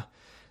fötterna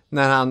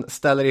när han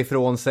ställer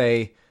ifrån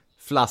sig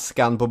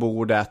flaskan på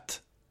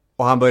bordet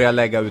och han börjar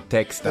lägga ut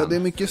texten. Ja, det är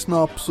mycket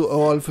snaps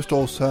och öl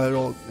förstås här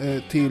och,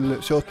 till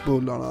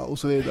köttbullarna och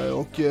så vidare.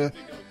 Och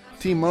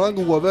timmarna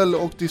går väl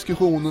och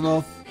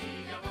diskussionerna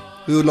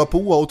rullar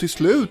på, och till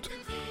slut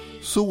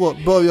så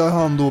börjar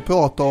han då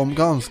prata om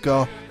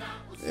ganska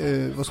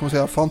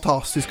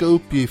fantastiska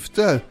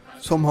uppgifter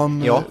som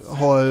han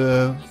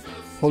har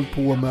hållit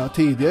på med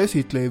tidigare i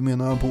sitt liv,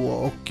 menar han på.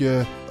 Och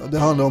det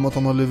handlar om att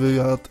han har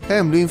levererat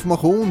hemlig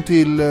information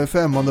till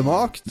främmande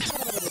makt.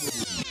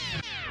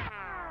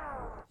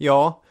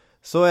 Ja,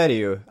 så är det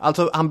ju.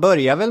 Alltså han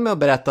börjar väl med att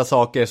berätta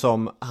saker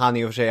som han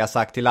i och för sig har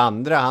sagt till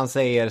andra. Han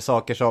säger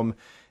saker som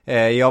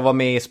jag var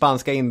med i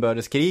spanska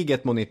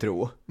inbördeskriget, må ni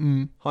tro.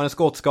 Har en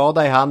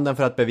skottskada i handen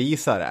för att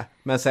bevisa det.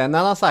 Men sen när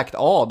han har sagt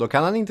A, då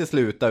kan han inte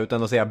sluta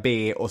utan att säga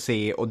B och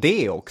C och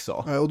D också.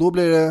 Och då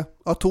blir det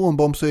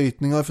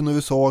atombombsritningar från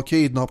USA,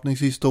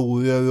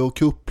 kidnappningshistorier och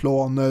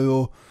kuppplaner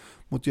och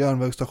mot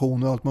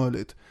järnvägsstationer och allt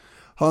möjligt.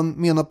 Han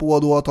menar på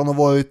då att han har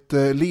varit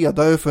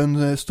ledare för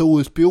en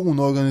stor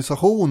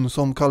spionorganisation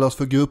som kallas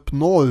för Grupp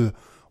Norr.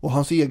 Och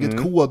hans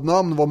eget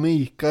kodnamn var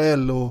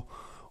Mikael,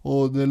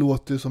 och det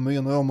låter som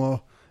rena rama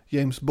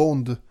James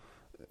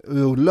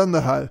Bond-rullen det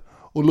här.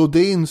 Och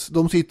Lodins,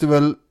 de sitter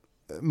väl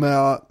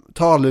med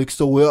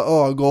tallriksstora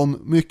ögon,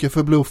 mycket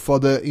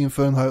förbluffade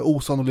inför den här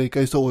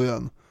osannolika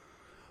historien.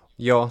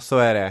 Ja, så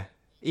är det.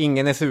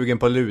 Ingen är sugen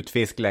på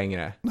lutfisk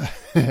längre.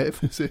 Nej,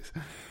 precis.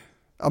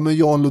 Ja, men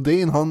Jan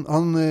Lodin,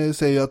 han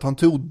säger att han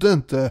trodde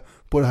inte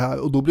på det här,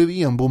 och då blev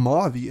Enbom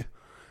arg.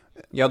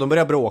 Ja, de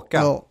börjar bråka.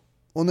 Ja,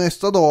 och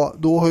nästa dag,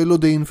 då har ju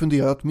Lodin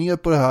funderat mer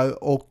på det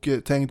här och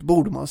tänkt,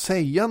 borde man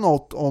säga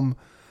något om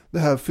det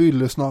här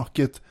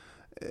fyllesnacket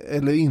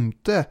eller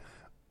inte?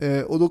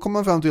 Och då kommer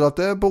han fram till att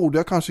det borde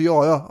jag kanske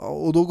göra.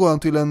 Och då går han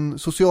till en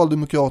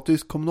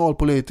socialdemokratisk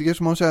kommunalpolitiker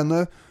som han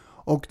känner,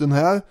 och den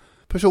här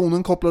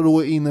personen kopplar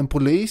då in en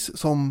polis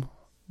som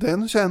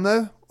den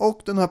känner,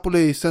 och den här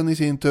polisen i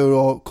sin tur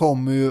då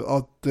kommer ju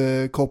att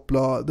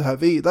koppla det här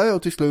vidare,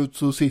 och till slut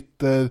så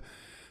sitter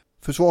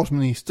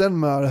försvarsministern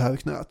med det här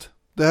knät.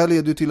 Det här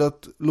leder ju till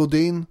att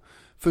Lodin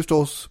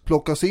förstås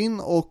plockas in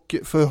och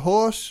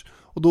förhörs,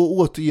 och då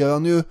återger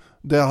han ju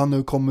det han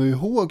nu kommer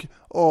ihåg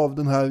av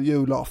den här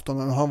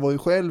julaftonen. Han var ju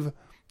själv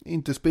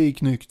inte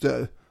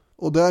spiknykter,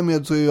 och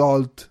därmed så är ju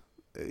allt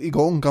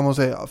igång, kan man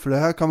säga, för det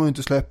här kan man ju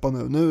inte släppa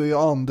nu. Nu är ju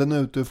anden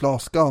ute ur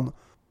flaskan.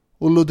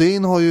 Och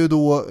Lodin har ju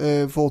då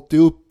fått i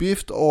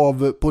uppgift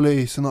av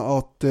poliserna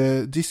att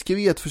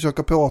diskret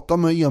försöka prata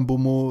med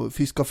Enbom och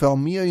fiska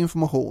fram mer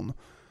information.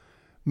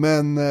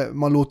 Men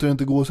man låter det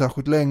inte gå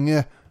särskilt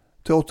länge.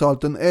 Trots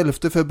allt, den 11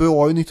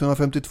 februari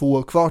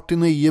 1952,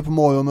 8:45 på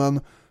morgonen,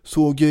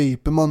 så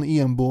griper man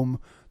Enbom.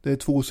 Det är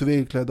 2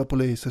 civilklädda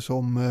poliser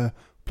som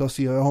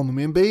placerar honom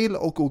i en bil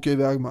och åker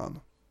iväg med han.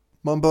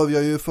 Man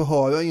börjar ju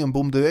förhöra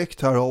Enbom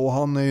direkt här då, och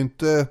han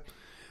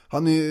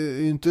är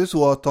ju inte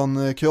så att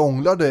han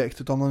krånglar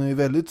direkt, utan han är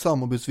väldigt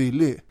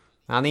samarbetsvillig.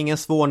 Han är ingen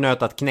svår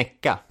nöt att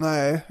knäcka.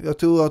 Nej, jag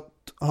tror att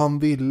han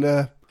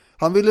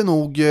ville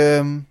nog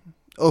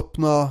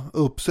öppna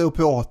upp sig och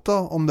prata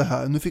om det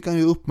här. Nu fick han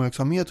ju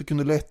uppmärksamhet och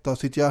kunde lätta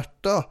sitt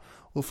hjärta,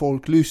 och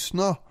folk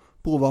lyssna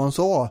på vad han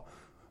sa.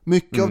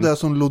 Mycket av det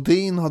som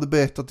Lodin hade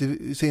berättat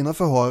i sina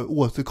förhör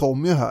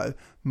återkommer ju här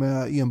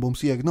med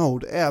Enboms egna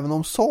ord. Även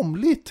om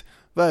somligt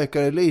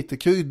verkar det lite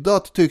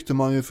kryddat, tyckte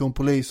man ju från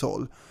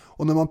polishåll.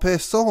 Och när man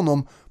pressade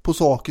honom på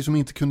saker som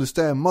inte kunde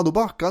stämma, då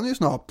backade han ju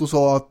snabbt och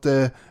sa att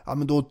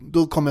men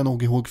då kommer jag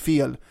nog ihåg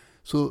fel.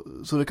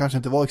 Så det kanske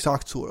inte var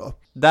exakt så då.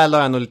 Där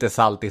la jag nog lite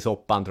salt i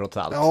soppan trots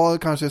allt. Ja,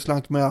 kanske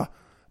slankt med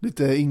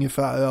lite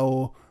ingefära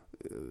och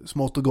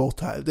smått och gott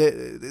här.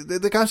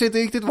 Det kanske inte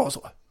riktigt var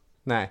så.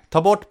 Nej,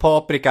 ta bort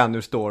paprikan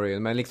ur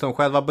storyn, men liksom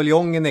själva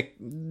buljongen,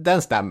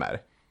 den stämmer.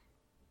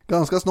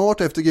 Ganska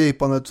snart efter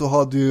gripandet så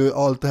hade ju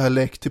allt det här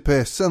läckt till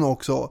pressen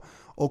också.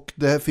 Och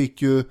det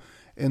fick ju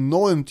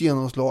enormt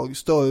genomslag,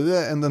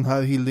 större än den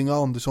här Hilding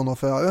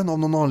Andersson-affären av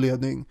någon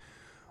anledning.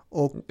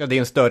 Och, ja, det är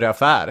en större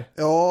affär.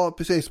 Ja,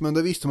 precis, men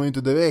det visste man ju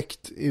inte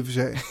direkt i och för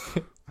sig.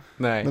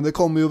 Nej. Men det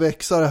kommer ju att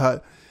växa det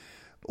här.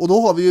 Och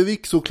då har vi ju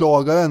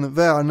riksåklagaren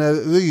Werner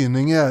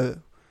Rüninger,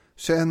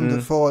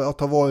 känd för att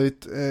ha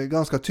varit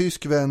ganska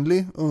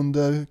tyskvänlig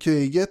under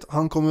kriget.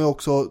 Han kommer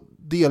också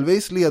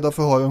delvis leda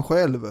förhören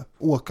själv,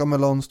 åka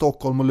mellan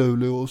Stockholm och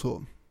Luleå och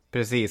så.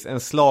 Precis, en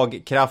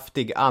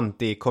slagkraftig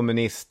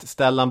antikommunist.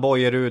 Stellan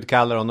Bojerud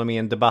kallar honom i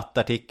en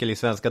debattartikel i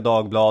Svenska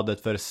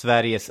Dagbladet för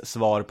Sveriges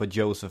svar på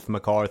Joseph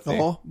McCarthy.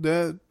 Ja,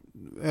 det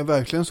är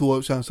verkligen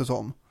så, känns det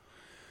som.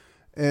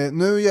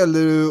 Nu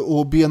gäller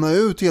det att bena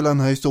ut hela den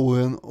här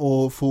historien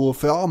och få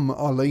fram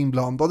alla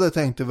inblandade,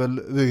 tänkte väl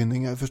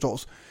Rüninger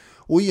förstås.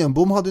 Och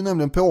Enbom hade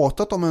nämligen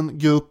pratat om en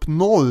grupp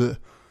norr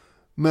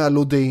med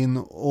Lodin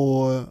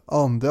och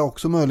andra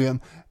också möjligen.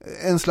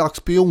 En slags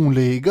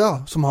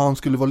spionliga som han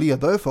skulle vara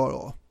ledare för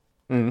då.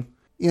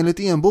 Enligt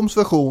Enboms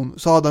version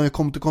så hade han ju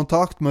kommit i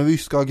kontakt med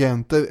ryska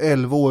agenter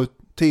 11 år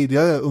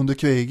tidigare under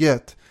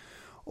kriget.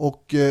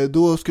 Och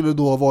då skulle det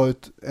då ha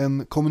varit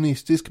en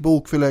kommunistisk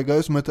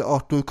bokförläggare som heter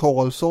Arthur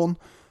Karlsson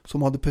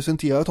som hade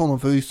presenterat honom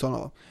för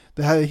ryssarna.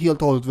 Det här är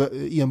helt och hållet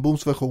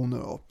Enboms versioner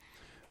då.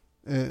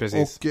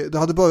 Precis. Och det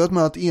hade börjat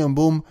med att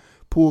Enbom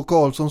på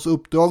Karlssons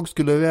uppdrag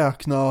skulle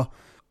räkna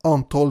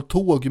antal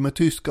tåg med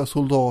tyska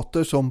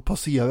soldater som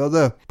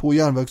passerade på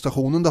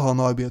järnvägsstationen där han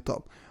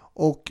arbetade.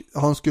 Och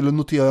han skulle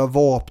notera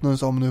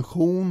vapnens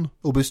ammunition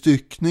och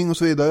bestyckning och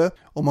så vidare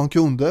om han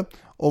kunde.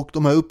 Och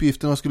de här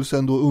uppgifterna skulle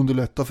sedan då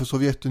underlätta för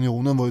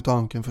Sovjetunionen, var ju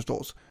tanken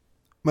förstås.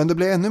 Men det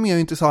blir ännu mer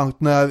intressant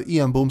när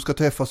Enbom ska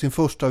träffa sin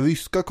första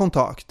ryska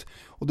kontakt.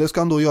 Och det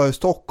ska han då göra i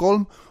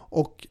Stockholm,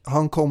 och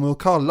han kommer att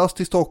kallas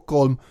till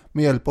Stockholm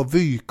med hjälp av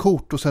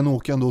vykort, och sen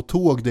åker han då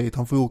tåg dit.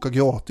 Han får åka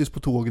gratis på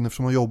tågen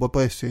eftersom han jobbar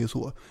på SJ och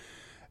så.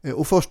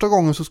 Och första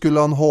gången så skulle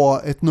han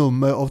ha ett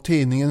nummer av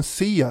tidningen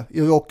C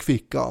i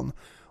rockfickan.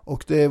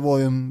 Och det var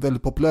ju en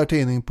väldigt populär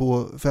tidning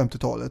på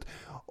 50-talet.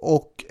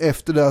 Och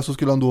efter det så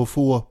skulle han då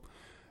få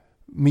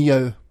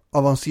mer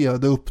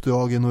avancerade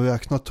uppdrag än att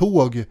räkna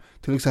tåg.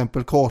 Till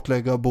exempel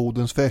kartlägga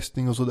Bodens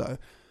fästning och sådär.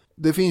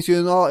 Det finns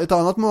ju ett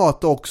annat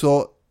möte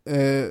också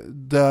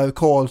där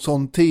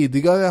Karlsson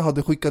tidigare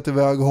hade skickat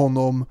iväg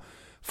honom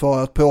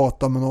för att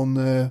prata med någon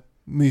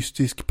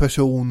mystisk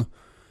person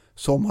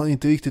som han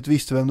inte riktigt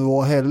visste vem det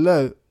var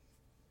heller.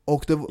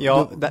 Och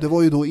det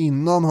var ju då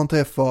innan han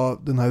träffade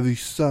den här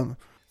ryssen.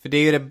 För det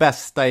är ju det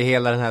bästa i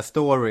hela den här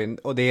storyn,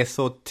 och det är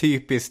så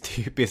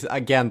typiskt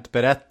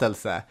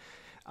agentberättelse.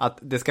 Att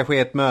det ska ske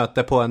ett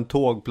möte på en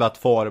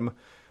tågplattform,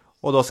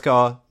 och då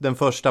ska den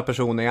första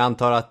personen, jag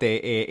antar att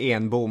det är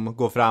Enbom,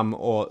 gå fram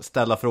och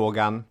ställa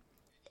frågan: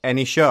 är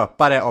ni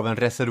köpare av en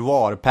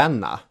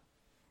reservoarpenna?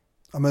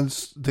 Ja, men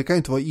det kan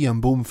inte vara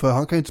Enbom, för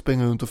han kan inte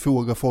springa runt och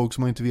fråga folk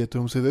som man inte vet hur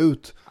de ser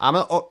ut. Ja,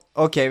 men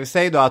okej,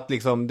 säg då att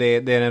liksom det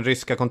är den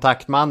ryska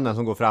kontaktmannen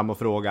som går fram och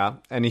frågar: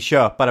 är ni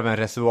köpare av en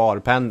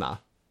reservoarpenna?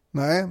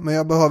 Nej, men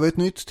jag behöver ett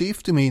nytt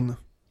stift i min.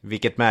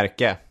 Vilket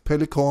märke?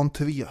 Pelikan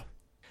 3.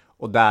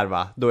 Och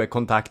där då är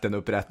kontakten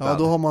upprättad. Ja,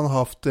 då har man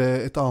haft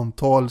ett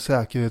antal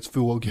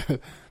säkerhetsfrågor.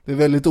 Det är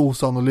väldigt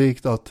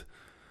osannolikt att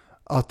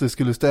det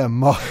skulle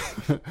stämma.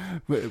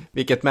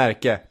 Vilket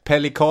märke?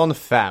 Pelikan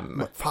 5.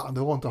 Men fan, det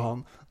var inte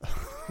han.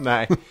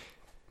 Nej,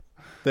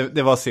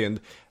 det var synd.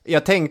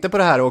 Jag tänkte på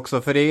det här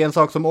också, för det är en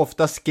sak som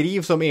ofta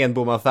skrivs om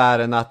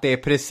Enbom-affären, att det är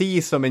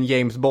precis som en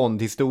James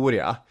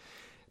Bond-historia.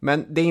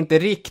 Men det är inte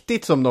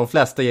riktigt som de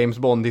flesta James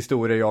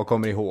Bond-historier jag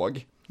kommer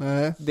ihåg.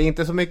 Nej. Det är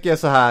inte så mycket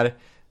så här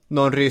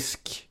någon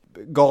rysk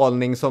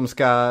galning som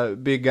ska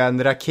bygga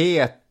en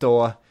raket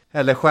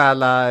eller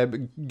stjäla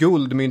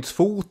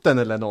guldmyntsfoten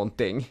eller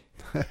någonting.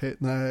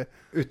 Nej.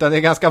 Utan det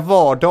är ganska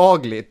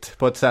vardagligt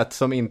på ett sätt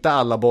som inte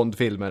alla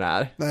Bond-filmer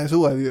är. Nej,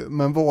 så är det ju.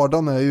 Men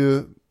vardagen är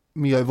ju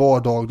mer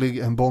vardaglig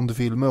än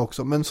Bond-filmer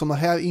också. Men sådana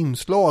här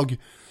inslag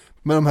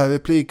med de här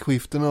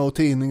replikskiftena och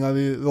tidningar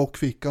i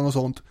rockfickan och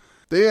sånt,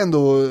 det är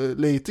ändå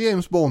lite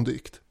James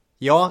Bondigt.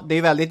 Ja, det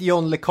är väldigt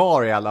John le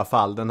Carré i alla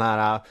fall. Den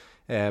här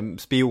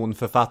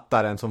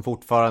spionförfattaren som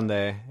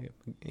fortfarande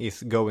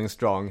is going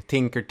strong.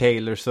 Tinker,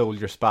 Tailor,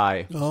 Soldier,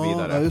 Spy och så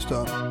vidare. Ja, just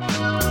det.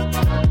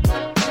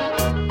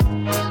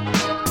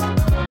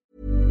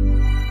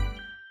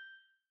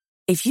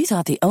 If you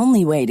thought the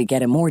only way to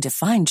get a more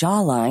defined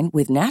jawline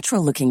with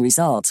natural-looking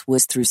results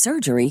was through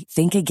surgery,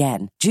 think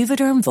again.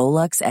 Juvederm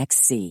Volux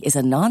XC is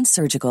a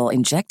non-surgical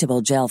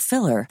injectable gel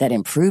filler that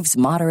improves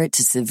moderate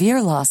to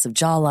severe loss of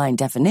jawline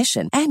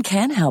definition and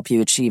can help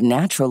you achieve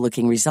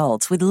natural-looking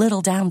results with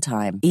little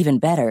downtime. Even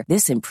better,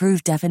 this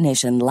improved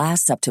definition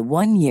lasts up to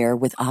 1 year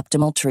with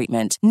optimal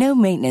treatment. No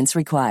maintenance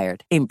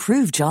required.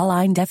 Improve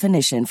jawline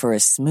definition for a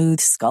smooth,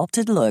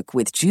 sculpted look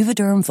with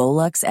Juvederm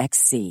Volux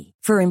XC.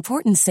 For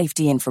important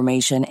safety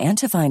information and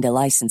to find a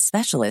licensed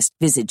specialist,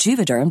 visit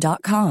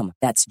Juvederm.com.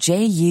 That's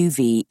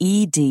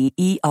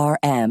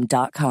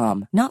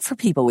JUVEDERM.com. Not for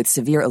people with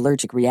severe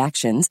allergic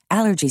reactions,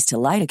 allergies to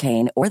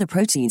lidocaine, or the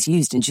proteins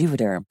used in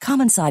Juvederm.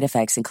 Common side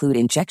effects include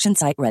injection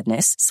site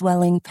redness,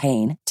 swelling,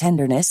 pain,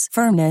 tenderness,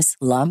 firmness,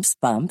 lumps,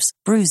 bumps,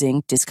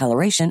 bruising,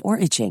 discoloration, or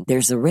itching.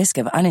 There's a risk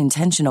of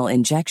unintentional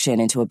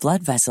injection into a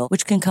blood vessel,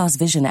 which can cause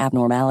vision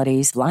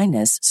abnormalities,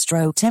 blindness,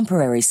 stroke,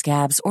 temporary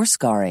scabs, or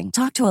scarring.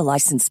 Talk to a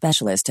licensed specialist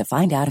to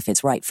find out if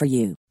it's right for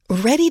you.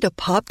 Ready to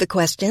pop the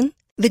question?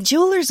 The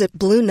jewelers at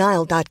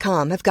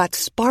BlueNile.com have got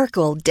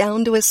sparkle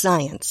down to a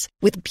science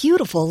with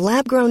beautiful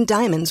lab-grown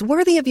diamonds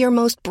worthy of your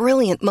most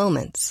brilliant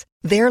moments.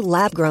 Their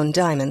lab-grown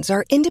diamonds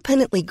are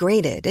independently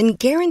graded and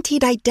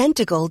guaranteed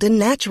identical to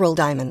natural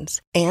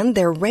diamonds, and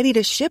they're ready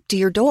to ship to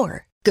your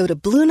door. Go to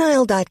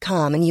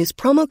BlueNile.com and use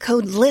promo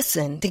code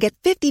LISTEN to get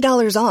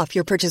 $50 off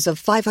your purchase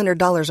of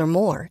 $500 or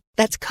more.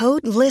 That's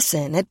code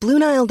LISTEN at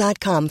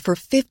BlueNile.com for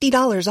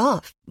 $50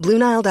 off.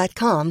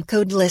 BlueNile.com,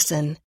 code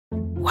LISTEN.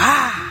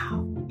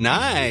 Wow.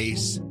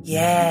 Nice.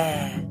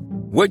 Yeah.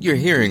 What you're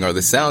hearing are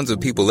the sounds of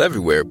people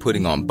everywhere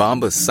putting on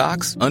Bombas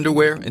socks,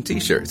 underwear, and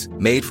T-shirts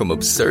made from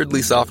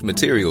absurdly soft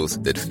materials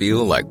that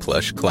feel like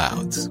plush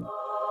clouds.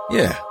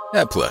 Yeah,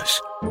 that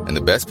plush. And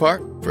the best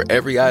part? For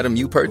every item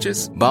you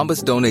purchase,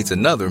 Bombas donates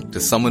another to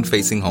someone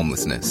facing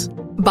homelessness.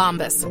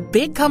 Bombas.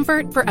 Big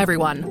comfort for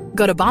everyone.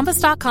 Go to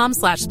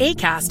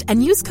bombas.com/ACAST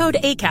and use code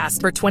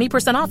ACAST for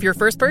 20% off your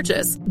first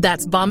purchase.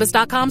 That's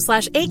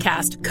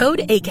bombas.com/ACAST.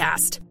 Code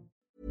ACAST.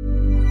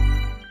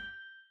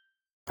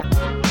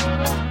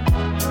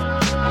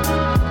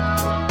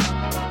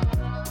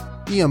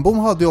 Enbom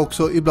hade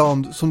också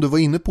ibland, som du var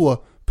inne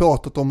på,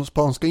 pratat om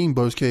spanska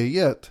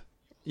inbördeskriget.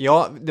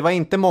 Ja, det var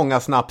inte många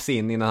snaps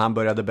innan han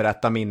började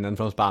berätta minnen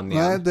från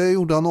Spanien. Nej, det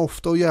gjorde han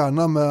ofta och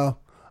gärna med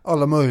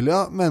alla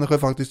möjliga människor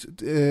faktiskt.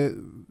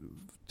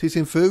 Till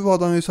sin fru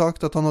hade han ju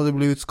sagt att han hade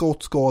blivit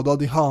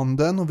skottskadad i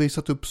handen och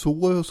visat upp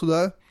sår och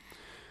sådär.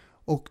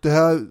 Och det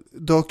här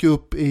dök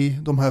upp i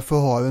de här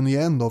förhören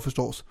igen då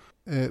förstås.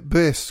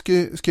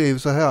 Bresky skrev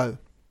så här: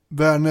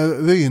 Werner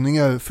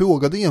Rüninger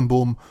frågade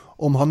Enbom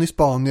om han i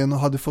Spanien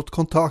hade fått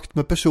kontakt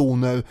med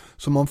personer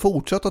som han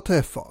fortsatt att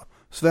träffa,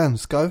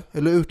 svenskar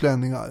eller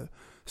utlänningar.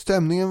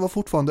 Stämningen var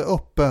fortfarande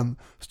öppen,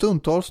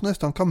 stundtals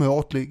nästan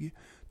kamratlig.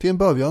 Till en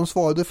början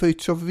svarade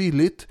Fritiof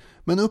villigt,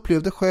 men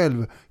upplevde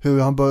själv hur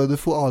han började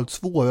få allt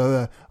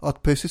svårare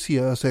att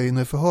precisera sig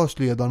när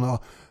förhörsledarna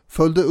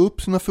följde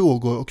upp sina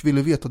frågor och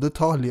ville veta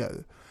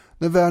detaljer.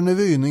 När Werner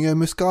Rüninger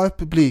med skarp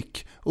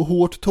blick och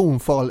hårt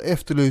tonfall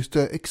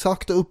efterlyste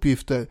exakta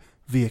uppgifter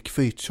vek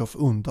Fritiof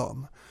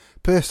undan.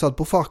 Pressad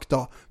på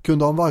fakta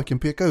kunde han varken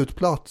peka ut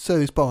platser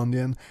i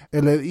Spanien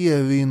eller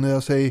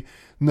erinra sig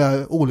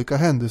när olika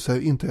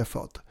händelser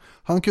inträffat.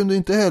 Han kunde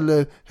inte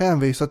heller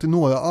hänvisa till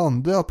några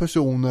andra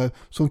personer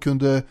som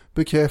kunde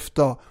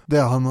bekräfta det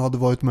han hade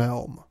varit med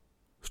om.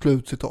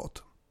 Slutcitat.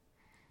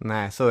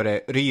 Nej, så är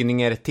det.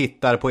 Rüninger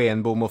tittar på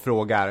Enbom och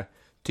frågar: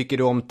 tycker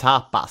du om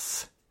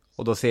tapas?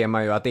 Och då ser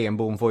man ju att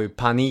Enbom får ju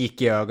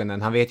panik i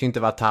ögonen. Han vet ju inte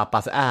vad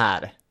tapas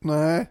är.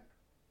 Nej,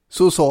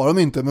 så sa de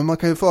inte, men man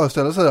kan ju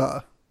föreställa sig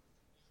det.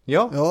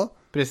 Ja,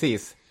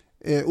 precis.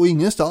 Och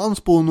ingenstans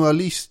på några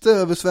listor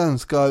över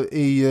svenskar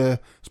i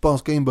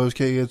spanska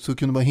inbördeskriget så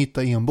kunde man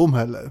hitta Enbom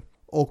heller.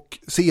 Och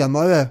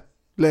senare,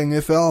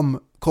 längre fram,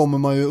 kommer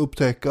man ju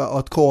upptäcka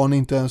att karln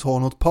inte ens har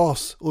något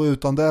pass. Och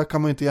utan det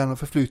kan man inte gärna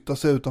förflytta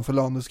sig utanför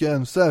landets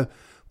gränser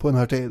på den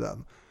här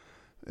tiden.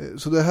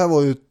 Så det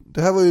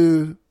här var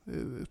ju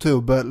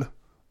trubbel,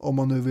 om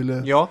man nu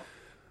ville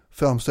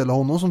framställa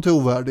honom som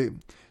trovärdig.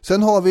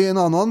 Sen har vi en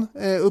annan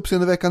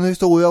uppseendeväckande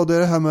historia, och det är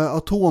det här med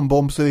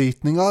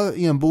atombombsritningar.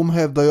 Enbom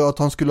hävdar ju att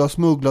han skulle ha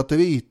smugglat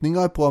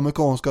ritningar på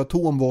amerikanska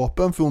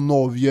atomvapen från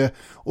Norge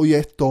och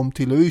gett dem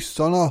till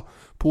ryssarna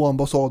på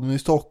ambassaden i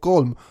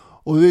Stockholm.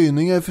 Och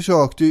Rüninger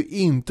försökte ju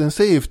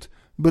intensivt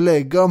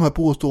belägga de här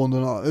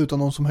påståendena utan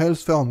någon som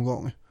helst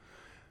framgång.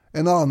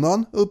 En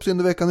annan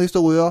uppseendeväckande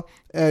historia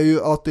är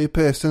ju att det i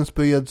pressen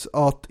spreds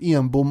att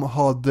Enbom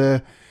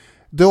hade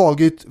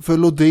dragit för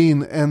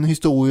Lodin en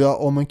historia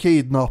om en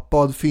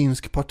kidnappad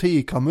finsk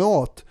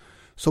partikamrat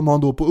som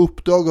han då på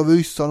uppdrag av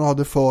ryssarna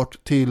hade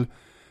fört till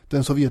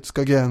den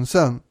sovjetiska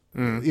gränsen.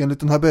 Enligt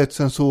den här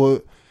berättelsen så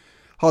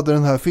hade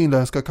den här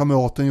finländska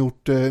kamraten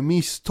gjort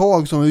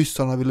misstag som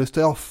ryssarna ville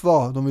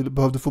straffa. De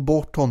behövde få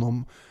bort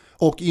honom.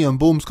 Och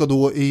Enbom ska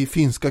då i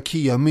finska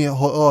Kemi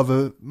ha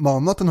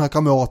övermannat den här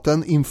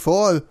kamraten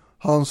inför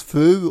hans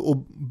fru och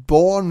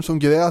barn som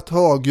grät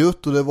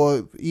högljutt, och det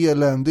var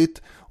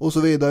eländigt och så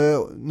vidare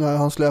när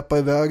han släppte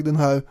iväg den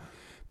här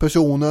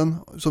personen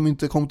som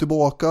inte kom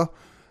tillbaka.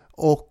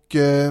 Och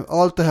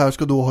allt det här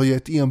ska då ha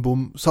gett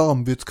Enbom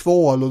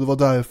samvetskval, och det var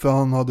därför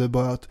han hade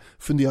börjat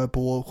fundera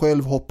på att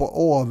själv hoppa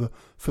av,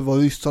 för vad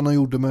ryssarna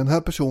gjorde med den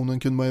här personen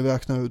kunde man ju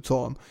räkna ut,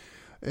 sa han.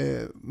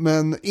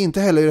 Men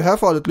inte heller i det här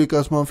fallet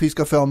lyckades man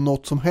fiska fram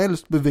något som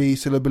helst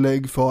bevis eller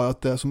belägg för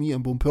att det som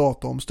Enbom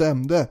pratade om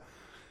stämde.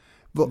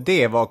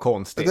 Det var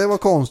konstigt. Det var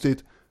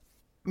konstigt.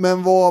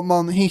 Men vad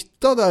man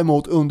hittade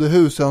däremot under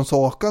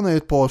husrannsakan är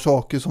ett par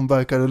saker som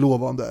verkade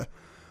lovande.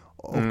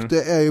 Och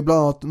det är ju bland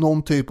annat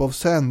någon typ av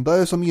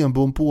sändare som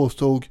Enbom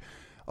påstod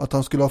att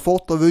han skulle ha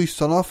fått av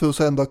ryssarna för att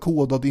sända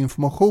kodad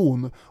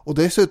information. Och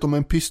dessutom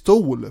en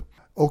pistol.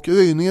 Och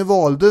Rüninger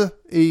valde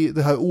i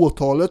det här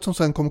åtalet som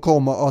sen kommer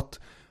komma att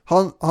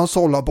han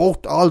sållar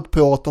bort allt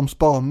prat om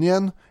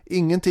Spanien.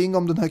 Ingenting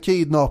om den här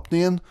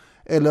kidnappningen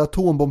eller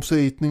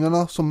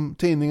atombombsritningarna som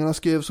tidningarna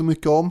skrev så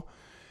mycket om.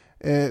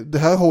 Det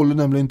här håller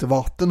nämligen inte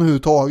vatten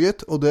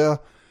överhuvudtaget, och det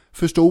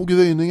förstod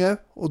Rüninger,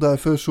 och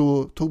därför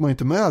så tog man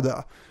inte med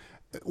det.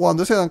 Å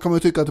andra sidan kan man ju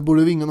tycka att det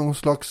borde ringa någon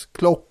slags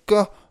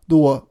klocka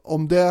då.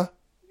 Om det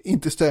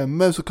inte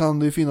stämmer så kan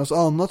det ju finnas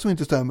annat som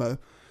inte stämmer.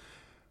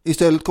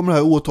 Istället kommer det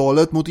här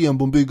åtalet mot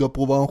Enbom bygga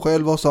på vad han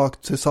själv har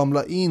sagt sig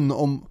samla in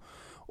om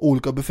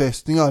olika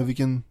befästningar,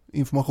 vilken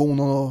information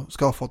han har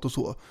skaffat och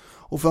så.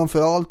 Och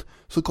framförallt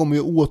så kommer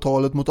ju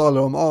åtalet mot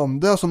alla de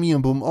andra som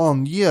Enbom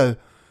anger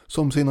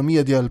som sina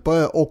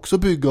medhjälpare också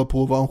bygga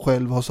på vad han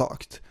själv har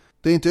sagt.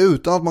 Det är inte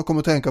utan att man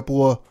kommer tänka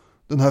på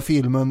den här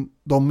filmen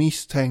De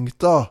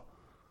misstänkta,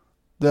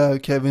 där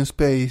Kevin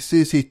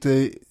Spacey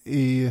sitter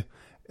i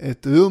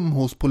ett rum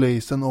hos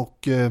polisen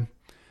och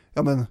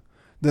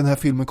den här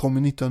filmen kom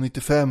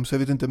 1995, så jag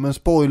vet inte, men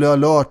spoiler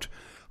alert,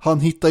 han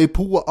hittar ju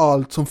på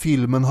allt som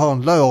filmen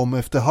handlar om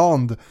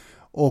efterhand,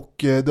 och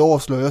det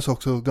avslöjas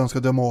också ganska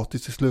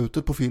dramatiskt i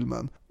slutet på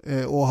filmen.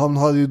 Och han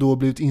hade ju då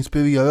blivit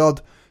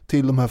inspirerad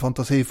till de här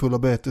fantasifulla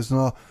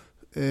berättelserna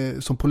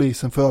som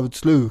polisen för övrigt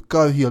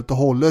slukar helt och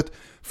hållet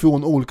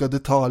från olika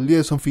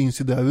detaljer som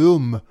finns i det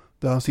rum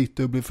där han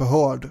sitter och blir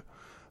förhörd.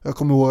 Jag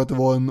kommer ihåg att det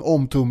var en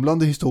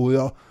omtumlande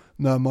historia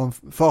när man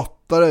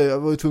fattar det. Jag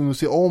var ju tvungen att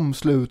se om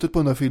slutet på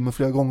den här filmen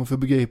flera gånger för att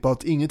begripa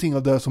att ingenting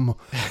av det som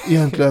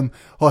egentligen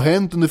har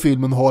hänt under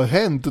filmen har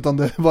hänt, utan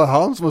det var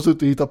han som har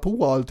suttit och hittat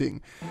på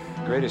allting.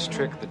 The greatest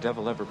trick the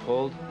devil ever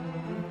pulled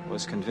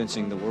was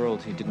convincing the world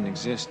he didn't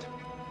exist.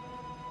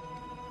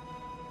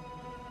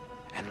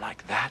 And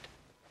like that,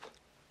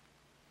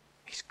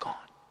 he's gone.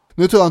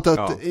 Nu tror jag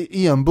inte att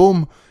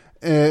Enbom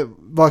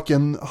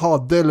varken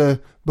hade eller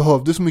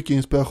behövde så mycket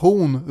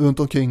inspiration runt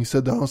omkring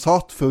sig där han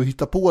satt för att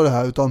hitta på det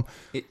här, utan...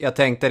 Jag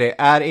tänkte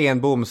det, är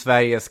Enbom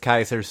Sveriges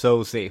Kaiser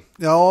Soze?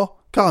 Ja,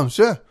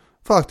 kanske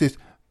faktiskt.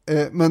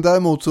 Men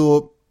däremot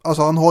så,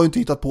 alltså han har ju inte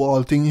hittat på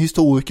allting.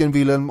 Historikern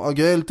Wilhelm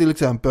Agrell till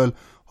exempel,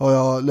 har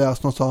jag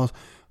läst någonstans,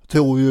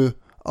 tror ju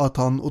att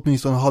han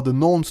åtminstone hade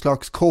någon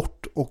slags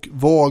kort och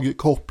vag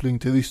koppling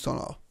till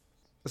ryssarna.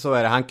 Så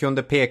är det, han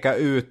kunde peka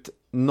ut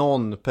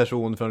någon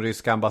person från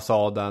ryska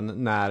ambassaden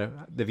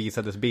när det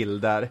visades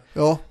bilder.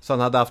 Ja. Så han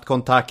hade haft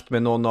kontakt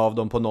med någon av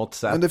dem på något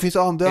sätt. Men det finns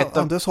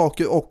andra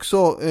saker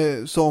också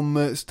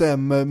som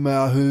stämmer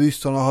med hur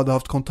ryssarna hade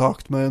haft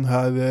kontakt med den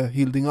här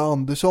Hilding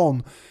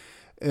Andersson.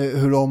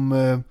 Hur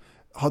de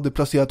hade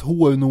placerat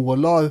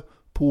hårnålar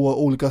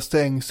på olika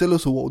stängsel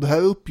och så. Och det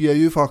här uppger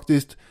ju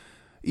faktiskt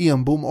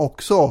Enbom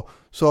också.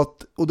 Så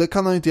att, och det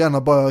kan han inte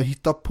gärna bara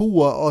hitta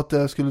på att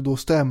det skulle då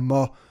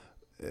stämma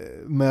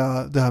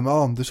med det här med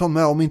Andersson.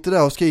 Men om inte det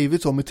har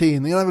skrivits om i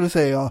tidningarna vill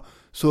säga,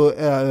 så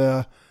är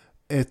det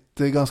ett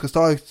ganska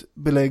starkt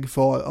belägg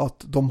för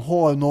att de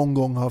har någon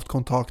gång haft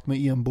kontakt med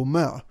Enbom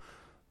med.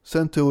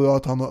 Sen tror jag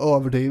att han har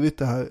överdrivit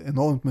det här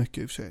enormt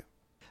mycket i och för sig.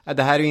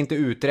 Det här är ju inte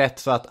utrett,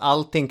 så att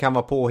allting kan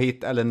vara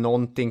påhitt eller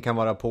någonting kan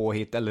vara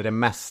påhitt eller det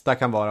mesta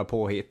kan vara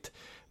påhitt.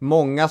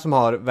 Många som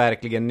har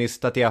verkligen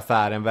nystat i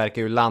affären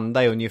verkar ju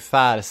landa i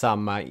ungefär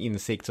samma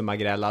insikt som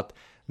Agrell, att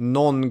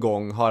någon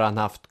gång har han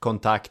haft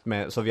kontakt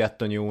med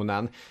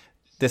Sovjetunionen.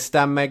 Det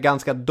stämmer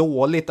ganska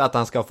dåligt att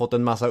han ska ha fått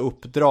en massa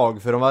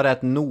uppdrag, för de var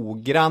rätt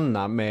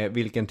noggranna med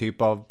vilken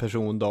typ av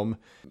person de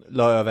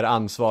la över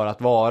ansvar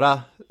att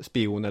vara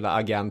spion eller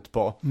agent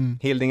på.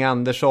 Hilding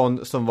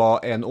Andersson, som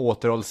var en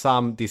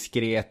återhållsam,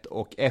 diskret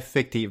och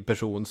effektiv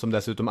person som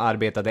dessutom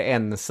arbetade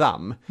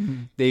ensam.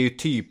 Det är ju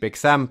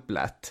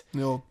typexemplet.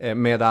 Ja.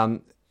 Medan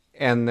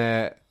en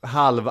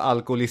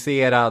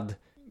halvalkoholiserad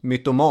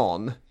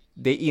mytoman,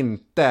 det är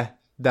inte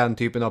den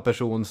typen av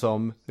person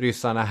som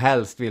ryssarna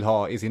helst vill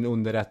ha i sin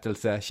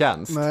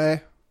underrättelsetjänst.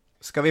 Nej.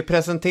 Ska vi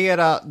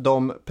presentera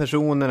de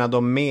personerna,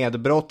 de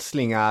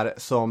medbrottslingar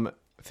som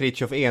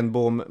Fritiof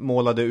Enbom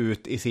målade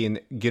ut i sin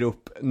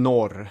grupp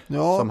Norr,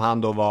 som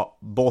han då var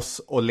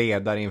boss och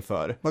ledare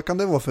inför? Vad kan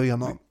det vara för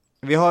ena?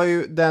 Vi har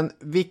ju den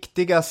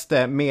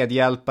viktigaste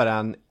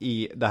medhjälparen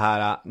i det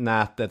här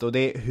nätet, och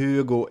det är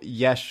Hugo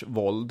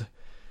Gersvold.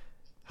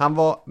 Han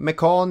var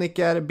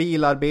mekaniker,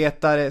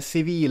 bilarbetare,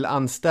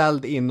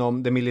 civilanställd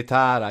inom det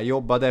militära,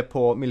 jobbade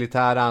på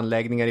militära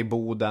anläggningar i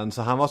Boden,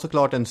 så han var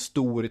såklart en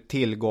stor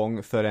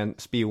tillgång för en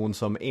spion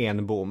som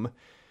Enbom.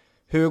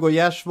 Hugo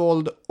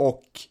Gersvold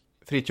och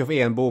Fritiof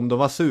Enbom, de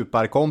var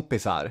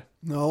superkompisar.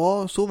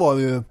 Ja, så var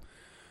det ju.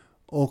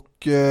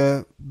 Och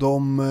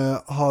de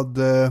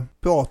hade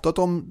pratat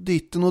om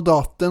ditten och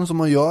datten som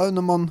man gör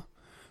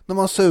när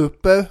man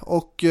super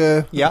och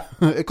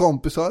är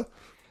kompisar.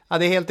 Ja,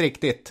 det är helt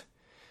riktigt.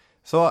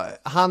 Så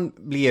han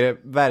blir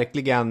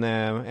verkligen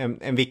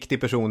en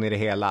viktig person i det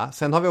hela.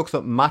 Sen har vi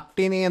också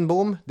Martin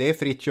Enbom. Det är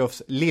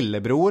Fritjofs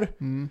lillebror.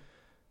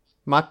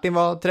 Martin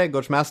var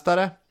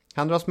trädgårdsmästare.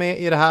 Han dras med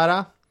i det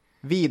här.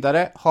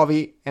 Vidare har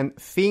vi en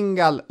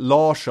Fingal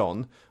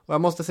Larsson. Och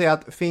jag måste säga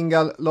att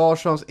Fingal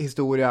Larssons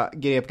historia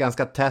grep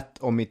ganska tätt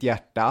om mitt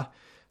hjärta.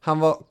 Han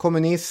var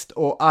kommunist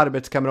och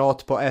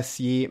arbetskamrat på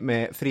SJ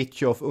med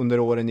Fritjof under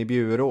åren i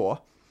Bjurå.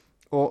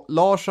 Och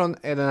Larsson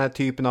är den här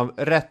typen av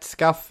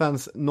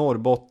rättskaffens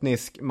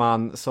norrbottnisk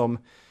man som...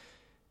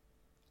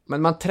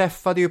 Men man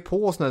träffade ju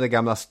på såna där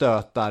gamla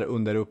stötar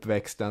under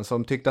uppväxten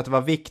som tyckte att det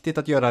var viktigt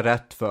att göra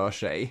rätt för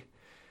sig.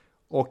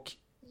 Och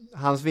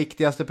hans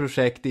viktigaste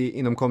projekt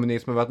inom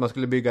kommunismen var att man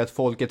skulle bygga ett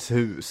Folkets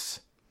hus.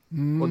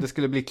 Och det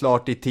skulle bli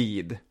klart i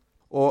tid.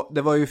 Och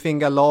det var ju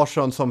Fingal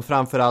Larsson som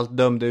framförallt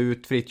dömde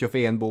ut Fritiof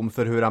Enbom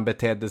för hur han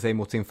betedde sig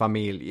mot sin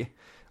familj.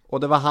 Och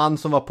det var han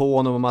som var på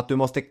honom om att du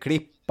måste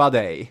klippa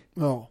dig.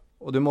 Ja.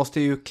 Och du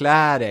måste ju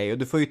klä dig. Och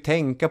du får ju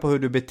tänka på hur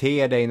du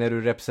beter dig när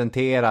du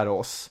representerar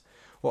oss.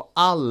 Och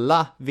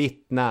alla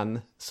vittnen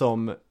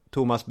som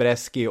Thomas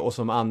Bresky och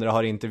som andra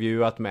har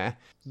intervjuat med.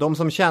 De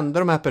som kände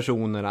de här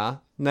personerna.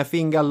 När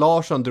Fingal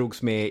Larsson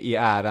drogs med i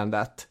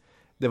ärendet.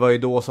 Det var ju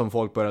då som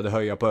folk började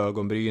höja på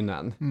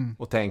ögonbrynen.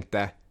 Och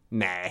tänkte,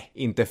 nej,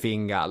 inte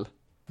Fingal.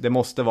 Det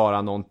måste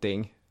vara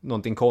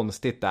någonting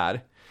konstigt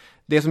där.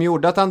 Det som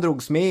gjorde att han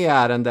drogs med i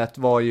ärendet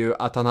var ju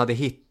att han hade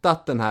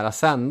hittat den här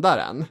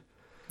sändaren.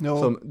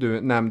 Ja. Som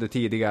du nämnde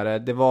tidigare.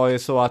 Det var ju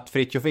så att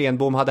Fritiof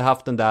Enbom hade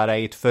haft den där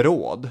i ett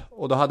förråd.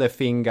 Och då hade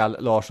Fingal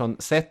Larsson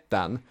sett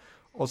den.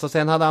 Och så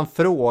sen hade han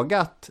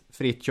frågat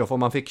Fritiof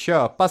om han fick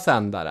köpa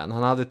sändaren.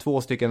 Han hade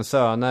 2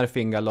 söner,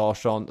 Fingal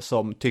Larsson,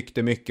 som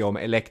tyckte mycket om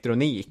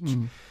elektronik.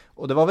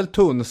 Och det var väl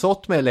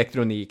tunnsått med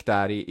elektronik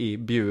där i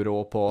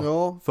Bjurå på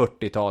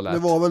 40-talet. Det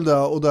var väl det,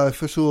 och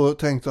därför så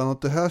tänkte han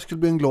att det här skulle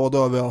bli en glad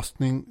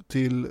överraskning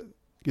till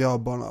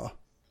grabbarna.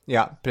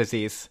 Ja,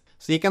 precis.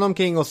 Så gick han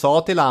omkring och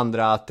sa till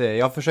andra att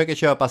jag försöker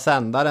köpa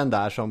sändaren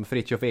där som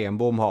Fritiof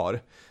Enbom har.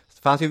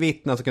 Det fanns ju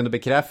vittnen som kunde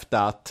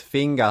bekräfta att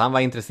Fingal, han var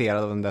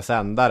intresserad av den där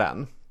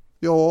sändaren.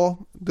 Ja,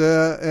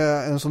 det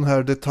är en sån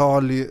här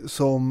detalj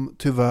som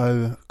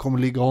tyvärr kommer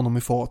ligga honom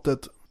i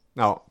fatet.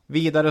 Ja,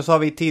 vidare så har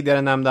vi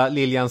tidigare nämnda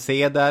Lilian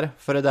Ceder,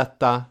 före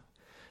detta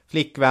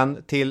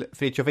flickvän till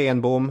Fritiof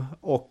Enbom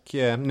och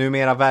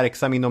numera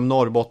verksam inom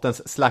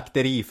Norrbottens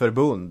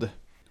slakteriförbund.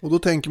 Och då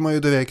tänker man ju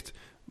direkt,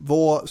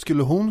 vad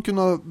skulle hon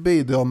kunna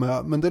bidra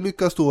med? Men det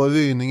lyckas då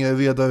Ryninger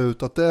reda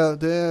ut att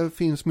det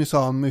finns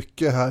minsann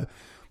mycket här.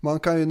 Man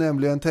kan ju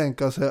nämligen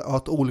tänka sig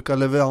att olika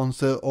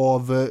leveranser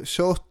av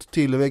kött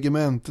till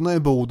regementerna i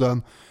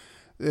Boden,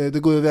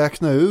 det går att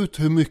räkna ut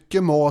hur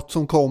mycket mat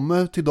som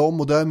kommer till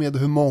dem och därmed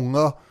hur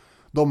många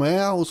de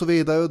är och så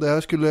vidare. Och det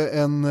här skulle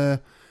en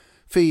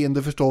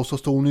fiende förstås ha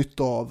stor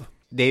nytta av.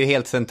 Det är ju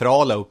helt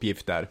centrala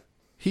uppgifter.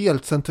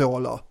 Helt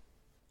centrala.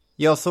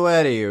 Ja, så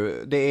är det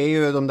ju. Det är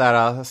ju de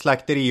där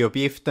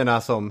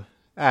slakteriuppgifterna som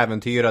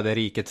äventyrade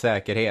rikets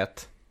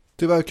säkerhet.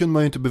 Tyvärr kunde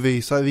man ju inte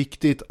bevisa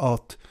riktigt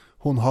att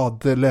hon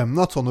hade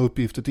lämnat sådana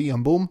uppgifter till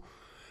Enbom.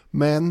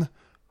 Men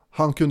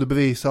han kunde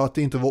bevisa att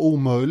det inte var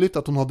omöjligt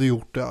att hon hade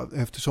gjort det,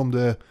 eftersom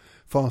det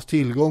fanns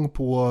tillgång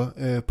på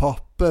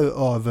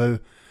papper över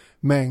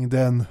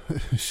mängden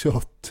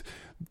kött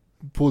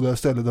på det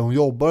stället där hon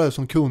jobbade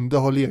som kunde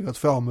ha legat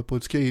framme på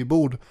ett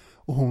skrivbord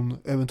och hon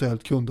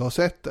eventuellt kunde ha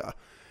sett det.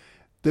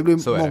 Det blev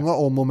många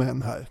om och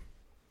men här.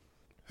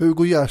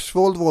 Hugo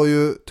Gersvold var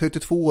ju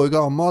 32 år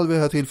gammal vid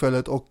det här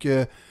tillfället och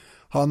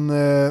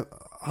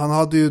han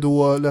hade ju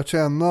då lärt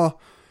känna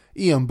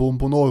Enbom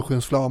på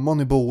Norrskensflamman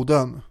i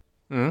Boden.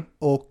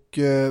 Och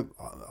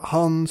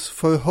hans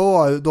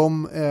förhör,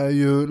 de är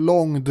ju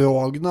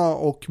långdragna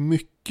och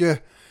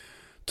mycket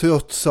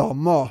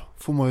tröttsamma,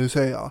 får man ju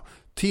säga.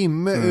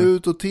 Timme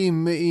ut och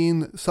timme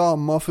in,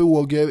 samma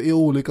frågor i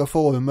olika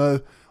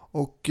former.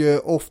 Och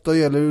ofta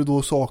gäller det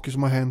då saker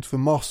som har hänt för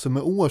massor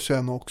med år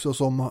sedan också,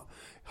 som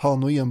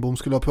han och Enbom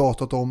skulle ha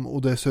pratat om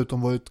och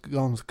dessutom varit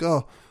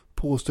ganska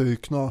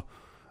påstrykna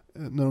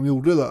när de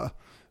gjorde det.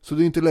 Så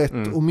det är inte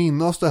lätt att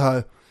minnas det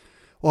här.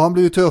 Och han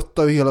blev ju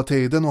tröttare hela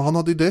tiden och han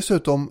hade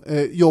dessutom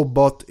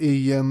jobbat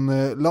i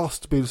en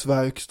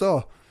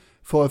lastbilsverkstad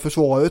för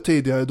försvaret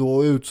tidigare då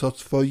och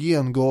utsatts för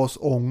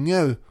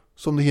gengasånger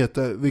som det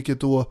heter, vilket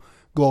då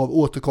gav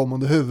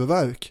återkommande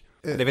huvudvärk.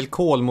 Det är väl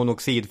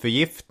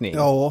kolmonoxidförgiftning?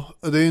 Ja,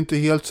 det är ju inte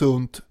helt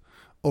sunt.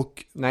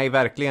 Och nej,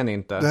 verkligen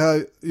inte. Det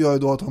här gör ju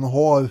då att han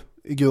har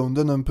i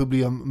grunden en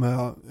problem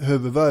med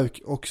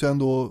huvudvärk och sen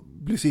då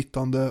blir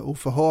sittande och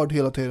förhörd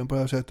hela tiden på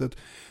det här sättet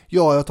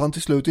gör att han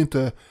till slut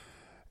inte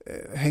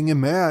hänger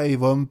med i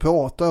vad de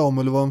pratar om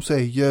eller vad de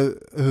säger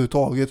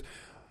överhuvudtaget.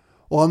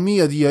 Och han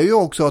medger ju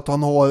också att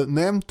han har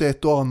nämnt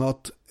ett och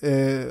annat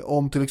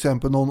om till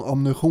exempel någon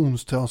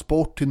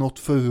ammunitionstransport till något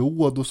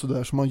förråd och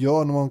sådär som man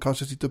gör när man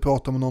kanske sitter och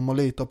pratar med någon man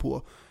litar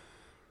på.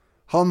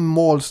 Han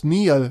mals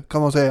ner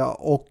kan man säga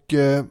och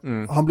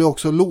han blir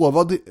också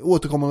lovad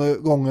återkommande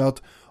gånger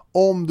att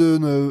om du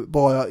nu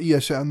bara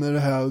erkänner det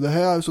här och det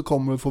här så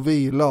kommer du få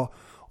vila.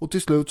 Och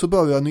till slut så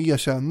börjar han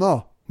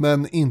erkänna.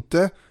 Men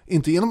inte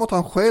genom att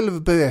han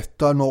själv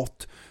berättar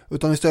något.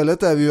 Utan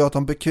istället är det ju att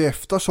han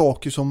bekräftar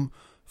saker som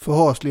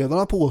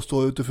förhörsledarna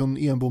påstår utifrån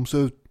Enboms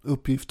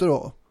uppgifter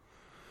då.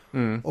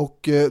 Och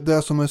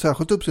det som är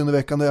särskilt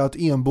uppseendeväckande är att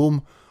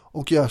Enbom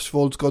och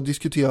Gersvold ska ha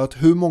diskuterat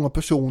hur många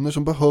personer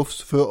som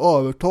behövs för att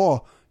överta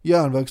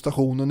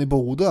järnvägsstationen i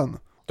Boden.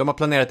 De har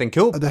planerat en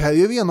kupp. Det här är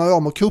ju rena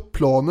rama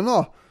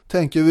kuppplanerna,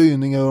 tänker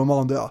Ryninger och de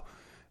andra.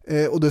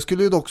 Och det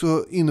skulle ju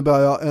också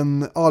innebära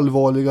en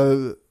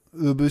allvarligare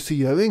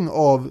rubricering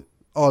av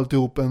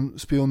alltihop en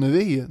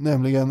spioneri,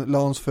 nämligen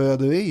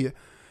landsförräderi.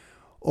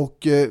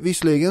 Och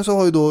visserligen så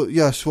har ju då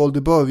Gersvold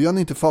i början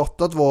inte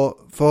fattat vad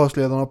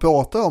förhörsledarna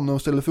pratar om när de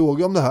ställer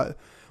frågor om det här.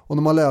 Och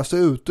när man läser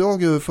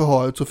utdrag ur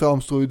förhöret så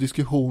framstår ju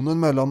diskussionen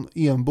mellan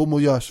Enbom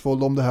och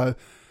Gersvold om det här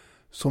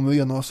som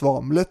rena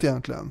svamlet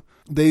egentligen.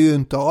 Det är ju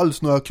inte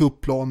alls några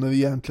kuppplaner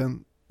egentligen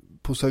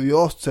på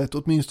seriöst sätt,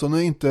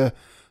 åtminstone inte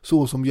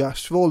så som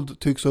Gersvold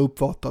tycks ha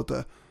uppfattat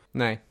det.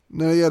 Nej.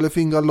 När det gäller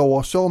Fingal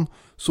Larsson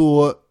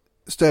så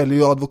ställer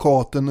ju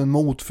advokaten en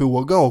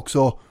motfråga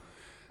också.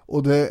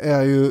 Och det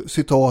är ju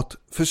citat: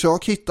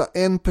 försök hitta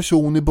en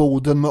person i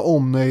Boden med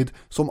omnejd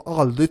som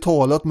aldrig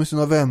talat med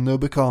sina vänner och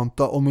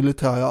bekanta om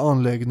militära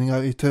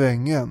anläggningar i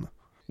terrängen.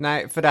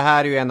 Nej, för det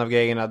här är ju en av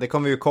grejerna. Det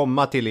kommer vi ju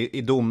komma till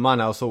i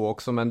domarna och så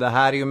också. Men det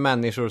här är ju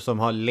människor som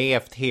har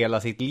levt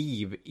hela sitt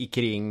liv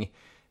kring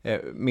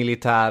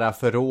militära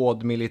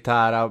förråd,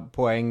 militära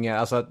poänger.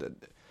 Alltså att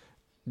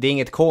det är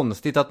inget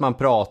konstigt att man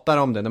pratar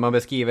om det när man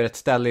beskriver ett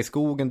ställe i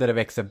skogen där det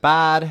växer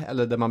bär,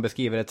 eller där man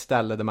beskriver ett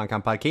ställe där man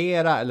kan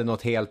parkera eller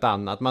något helt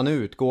annat. Man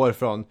utgår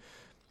från,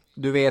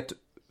 du vet,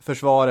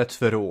 försvarets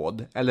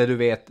förråd, eller du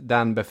vet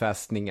den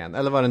befästningen,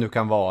 eller vad det nu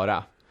kan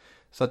vara.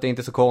 Så att det är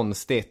inte så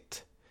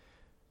konstigt.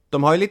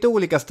 De har ju lite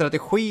olika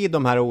strategi,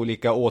 de här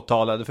olika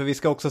åtalade. För vi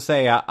ska också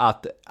säga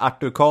att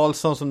Arthur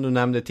Karlsson, som du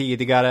nämnde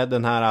tidigare,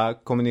 den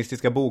här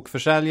kommunistiska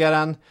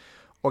bokförsäljaren,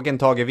 och en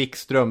Tage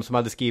Wikström som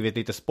hade skrivit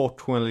lite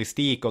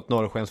sportjournalistik åt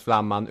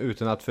Norrskensflamman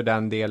utan att för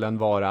den delen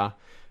vara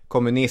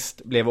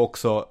kommunist, blev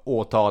också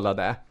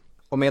åtalade.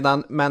 Och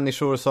medan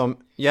människor som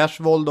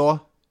Gjersvold då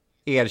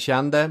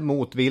erkände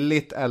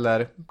motvilligt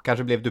eller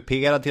kanske blev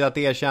duperad till att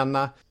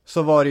erkänna,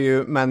 så var det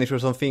ju människor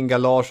som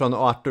Fingal Larsson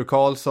och Arthur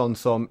Karlsson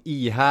som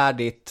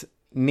ihärdigt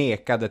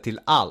nekade till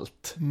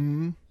allt.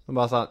 De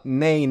bara sa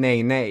nej,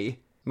 nej, nej.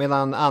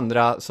 Medan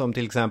andra som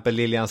till exempel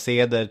Lilian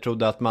Seder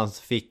trodde att man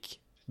fick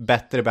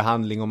bättre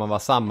behandling om man var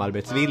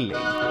samarbetsvillig.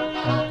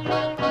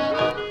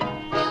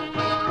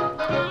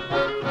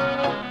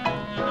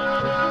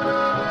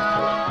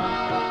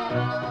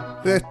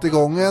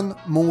 Rättegången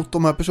mot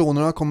de här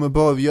personerna kommer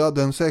börja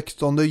den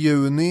 16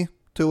 juni,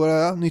 tror jag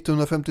det är,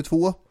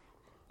 1952.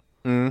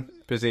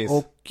 Precis.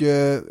 Och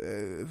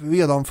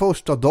redan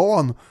första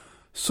dagen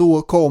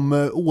så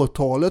kommer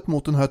åtalet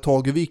mot den här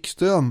Tage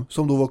Wikström,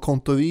 som då var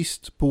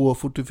kontorist på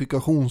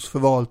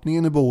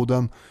fortifikationsförvaltningen i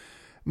Boden,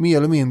 mer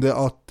eller mindre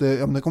att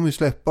det kommer ju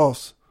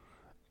släppas.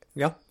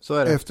 Ja, så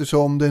är det.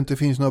 Eftersom det inte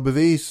finns några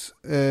bevis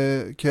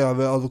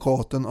kräver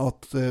advokaten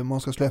att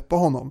man ska släppa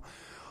honom.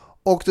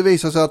 Och det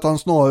visar sig att han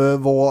snarare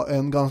var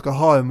en ganska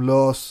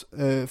harmlös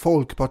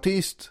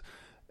folkpartist,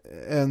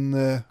 en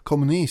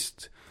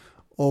kommunist.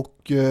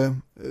 Och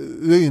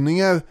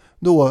Ryninger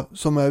då,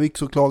 som är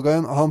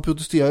riksåklagaren, han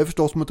protesterar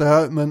förstås mot det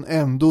här, men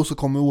ändå så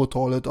kommer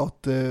åtalet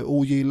att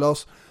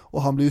ogillas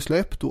och han blir ju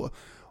släppt då.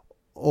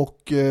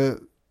 Och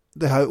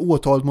det här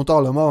åtalet mot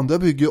alla de andra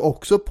bygger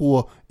också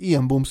på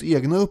Enboms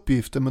egna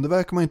uppgifter, men det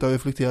verkar man inte ha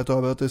reflekterat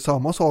över att det är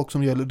samma sak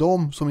som gäller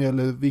dem som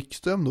gäller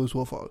Wikström då i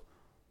så fall.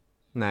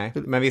 Nej,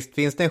 men visst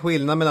finns det en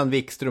skillnad mellan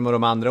Wikström och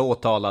de andra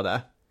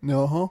åtalade.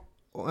 Jaha.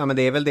 Ja, men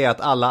det är väl det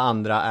att alla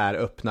andra är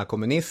öppna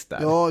kommunister.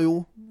 Ja,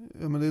 jo.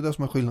 Ja, men det är det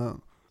som är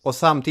skillnaden. Och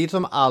samtidigt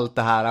som allt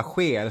det här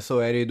sker så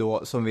är det ju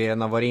då, som vi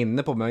redan har varit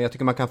inne på, men jag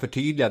tycker man kan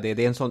förtydliga det.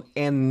 Det är en sån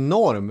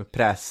enorm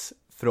press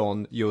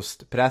från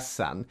just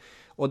pressen.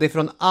 Och det är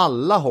från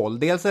alla håll.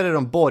 Dels är det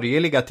de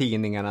borgerliga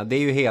tidningarna. Det är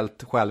ju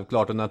helt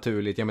självklart och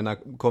naturligt. Jag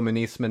menar,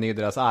 kommunismen är ju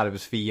deras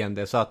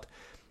arvsfiende. Så att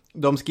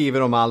de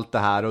skriver om allt det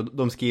här. Och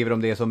de skriver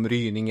om det som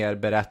Ryninger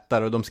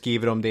berättar. Och de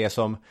skriver om det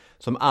som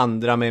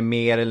andra med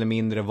mer eller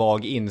mindre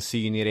vag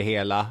insyn i det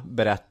hela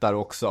berättar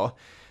också.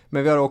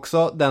 Men vi har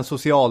också den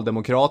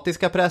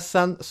socialdemokratiska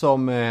pressen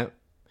som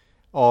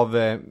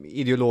av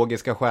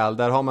ideologiska skäl.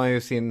 Där har man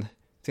ju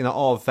sina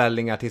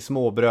avfällningar till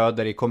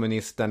småbröder i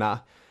kommunisterna.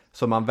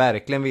 Som man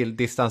verkligen vill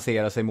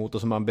distansera sig mot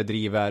och som man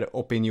bedriver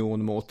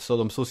opinion mot. Så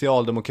de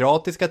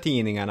socialdemokratiska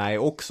tidningarna är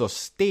också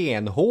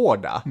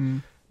stenhårda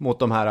mot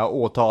de här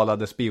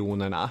åtalade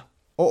spionerna.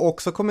 Och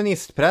också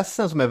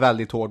kommunistpressen som är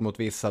väldigt hård mot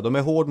vissa. De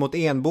är hård mot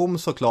Enbom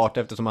såklart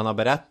eftersom han har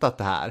berättat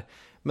det här.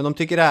 Men de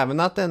tycker även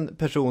att en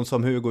person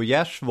som Hugo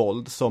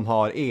Gjersvold som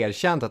har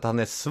erkänt att han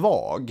är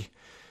svag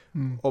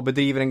och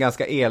bedriver en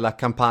ganska elak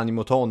kampanj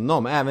mot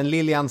honom. Även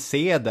Lilian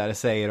Seder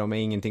säger de är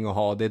ingenting att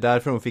ha. Det är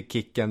därför de fick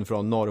kicken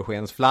från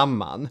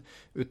Norrskensflamman.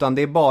 Utan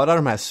det är bara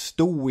de här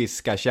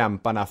stoiska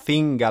kämparna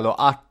Fingal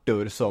och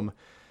Arthur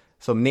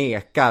som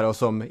nekar och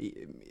som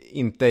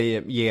inte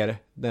ger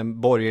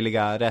den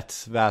borgerliga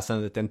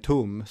rättsväsendet en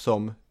tum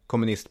som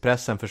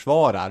kommunistpressen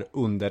försvarar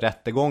under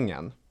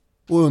rättegången.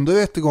 Och under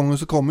rättegången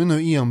så kommer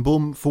nu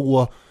Enbom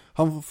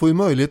han får ju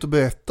möjlighet att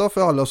berätta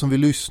för alla som vill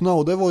lyssna,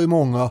 och det var ju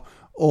många,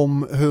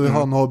 om hur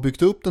han har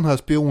byggt upp den här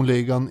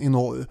spionligan i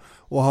norr.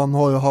 Och han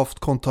har ju haft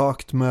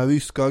kontakt med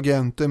ryska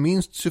agenter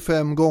minst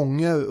 25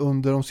 gånger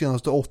under de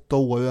senaste 8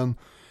 åren,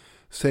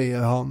 säger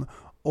han.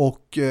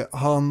 Och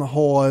han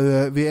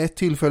har vid ett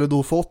tillfälle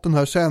då fått den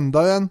här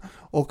sändaren,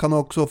 och han har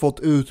också fått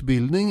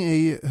utbildning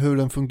i hur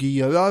den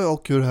fungerar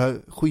och hur det här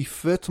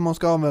skiffret som man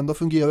ska använda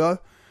fungerar.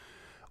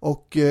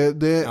 Och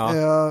det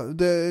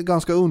är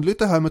ganska underligt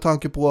det här med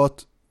tanke på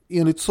att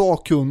enligt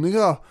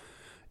sakkunniga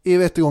i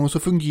rättegången så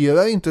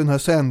fungerar inte den här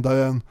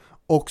sändaren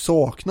och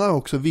saknar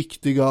också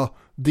viktiga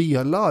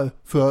delar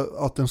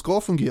för att den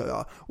ska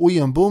fungera. Och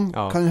Enbom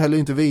kan ju heller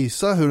inte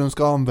visa hur den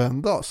ska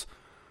användas.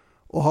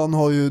 Och han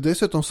har ju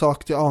dessutom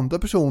sagt till andra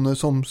personer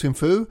som sin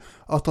fru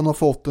att han har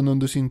fått den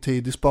under sin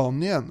tid i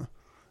Spanien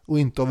och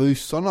inte av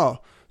ryssarna.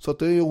 Så att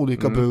det är ju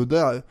olika bud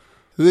där.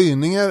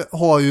 Ryninger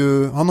har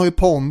ju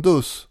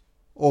pondus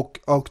och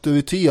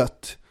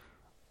auktoritet.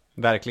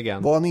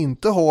 Verkligen. Vad han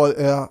inte har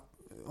är,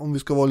 om vi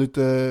ska vara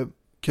lite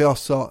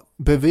krassa,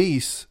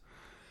 bevis.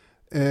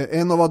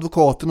 En av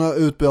advokaterna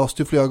utbrast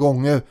ju flera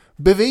gånger: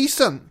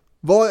 bevisen!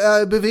 Vad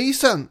är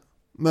bevisen?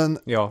 Men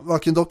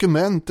varken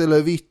dokument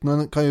eller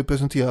vittnen kan ju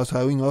presenteras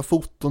här, och inga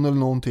foton eller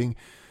någonting.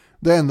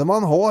 Det enda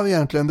man har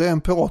egentligen, det är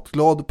en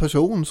pratglad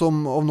person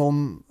som av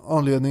någon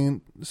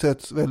anledning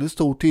sätts väldigt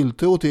stor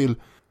tilltro till.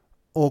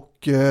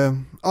 Och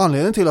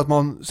anledningen till att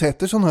man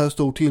sätter sån här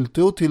stor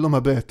tilltro till de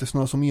här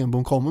berättelserna som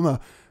Enbom kommer med,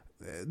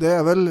 det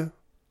är väl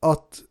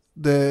att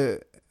det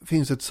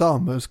finns ett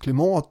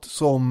samhällsklimat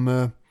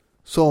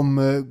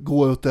som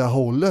går åt det här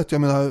hållet.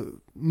 Jag menar,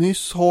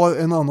 nyss har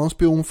en annan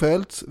spion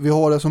fällts. Vi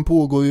har det som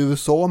pågår i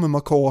USA med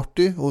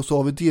McCarthy och så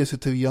har vi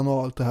DC-3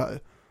 och allt det här.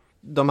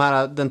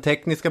 Den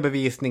tekniska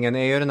bevisningen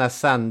är ju den här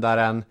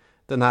sändaren,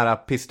 den här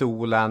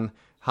pistolen.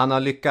 Han har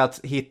lyckats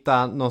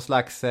hitta någon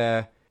slags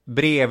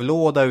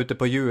brevlåda ute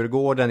på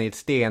Djurgården i ett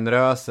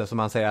stenröse som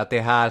han säger att det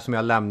är här som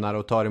jag lämnar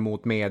och tar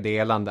emot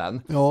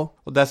meddelanden. Ja.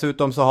 Och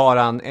dessutom så har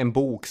han en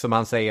bok som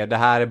han säger, det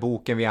här är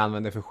boken vi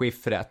använder för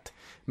skiffret.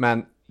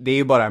 Men det är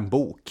ju bara en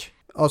bok.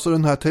 Alltså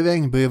den här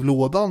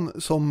terrängbrevlådan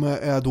som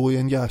är då i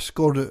en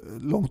gärdsgård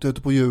långt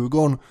ute på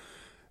Djurgården.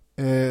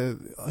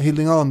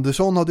 Hilding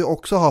Andersson hade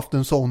också haft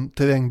en sån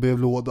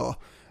terrängbrevlåda.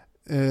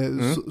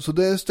 Så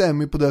det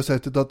stämmer på det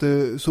sättet att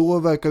så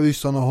verkar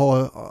ryssarna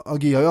ha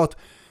agerat.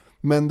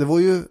 Men det var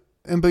ju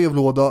en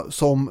brevlåda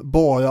som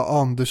bara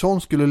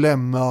Andersson skulle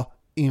lämna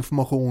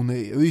information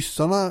i.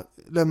 Ryssarna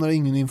lämnade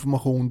ingen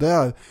information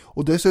där.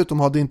 Och dessutom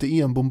hade inte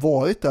Enbom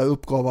varit där,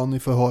 uppgav han i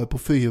förhör på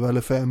 4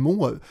 eller 5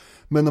 år.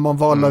 Men när man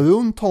vallar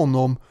runt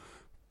honom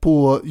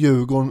på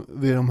Djurgården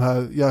vid de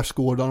här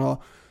gärdsgårdarna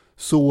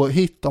så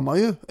hittar man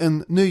ju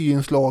en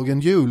nyinslagen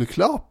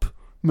julklapp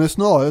med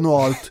snören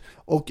och allt.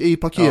 Och i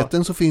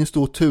paketen så finns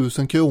då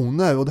 1000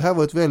 kronor. Och det här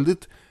var ett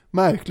väldigt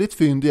märkligt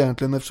fynd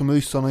egentligen eftersom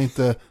ryssarna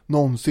inte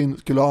någonsin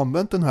skulle ha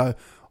använt den här.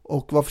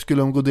 Och varför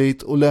skulle de gå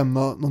dit och lämna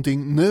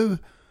någonting nu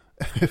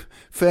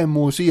 5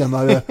 år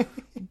senare?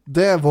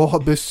 Det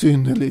var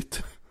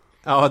besynnerligt.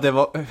 Ja, det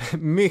var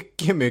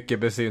mycket, mycket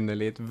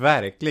besynnerligt,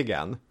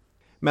 verkligen.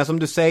 Men som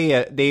du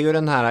säger, det är ju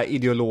den här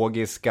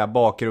ideologiska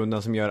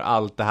bakgrunden som gör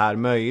allt det här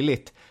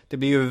möjligt. Det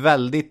blir ju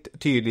väldigt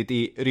tydligt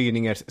i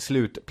Ryningers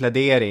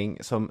slutplädering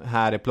som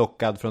här är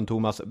plockad från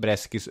Thomas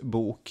Breskys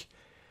bok.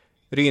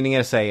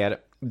 Ryninger säger: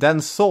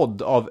 den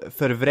sådd av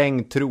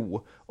förvrängd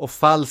tro och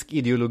falsk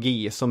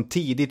ideologi som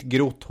tidigt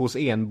grott hos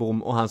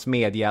Enbom och hans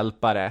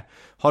medhjälpare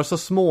har så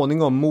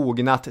småningom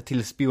mognat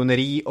till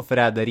spioneri och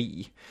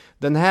förräderi.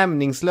 Den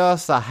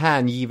hämningslösa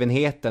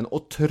hängivenheten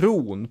och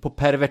tron på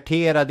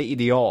perverterade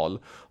ideal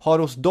har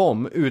hos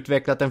dem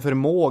utvecklat en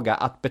förmåga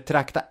att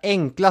betrakta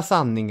enkla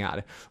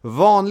sanningar,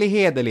 vanlig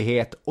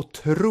hederlighet och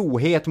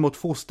trohet mot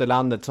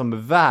fosterlandet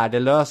som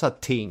värdelösa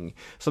ting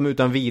som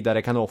utan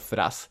vidare kan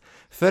offras.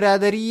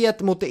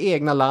 Förräderiet mot det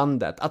egna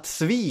landet, att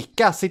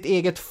svika sitt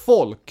eget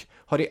folk,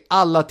 har i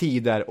alla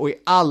tider och i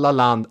alla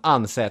land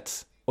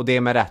ansetts, och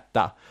det med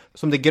rätta,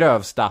 som det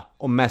grövsta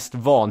och mest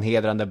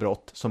vanhedrande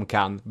brott som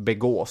kan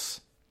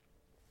begås.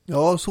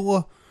 Ja,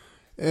 så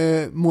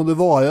må det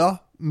vara,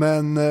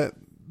 men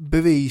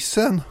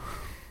bevisen,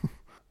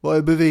 vad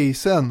är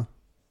bevisen?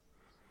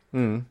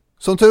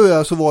 Som tur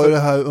är så var ju det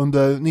här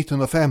under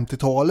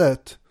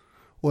 1950-talet,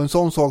 och en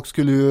sån sak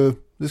skulle ju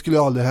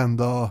aldrig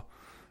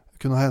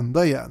kunna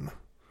hända igen.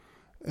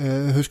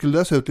 Hur skulle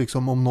det se ut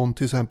liksom om någon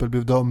till exempel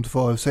blev dömd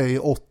för säg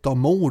 8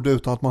 mord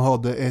utan att man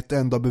hade ett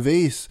enda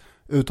bevis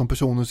utom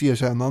personens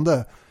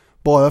erkännande?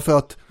 Bara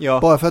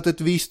för att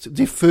ett visst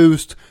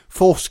diffust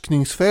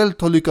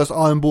forskningsfält har lyckats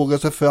armbåga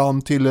sig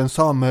fram till en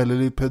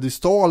samhällelig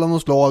pedestal av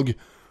något slag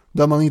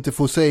där man inte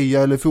får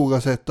säga eller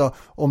ifrågasätta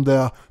om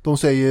det de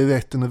säger i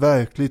rätten är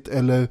verkligt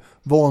eller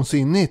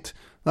vansinnigt.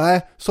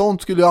 Nej,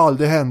 sånt skulle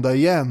aldrig hända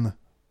igen.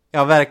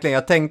 Ja, verkligen.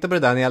 Jag tänkte på det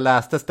där när jag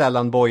läste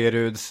Stellan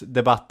Bojeruds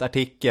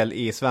debattartikel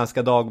i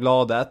Svenska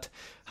Dagbladet.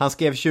 Han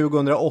skrev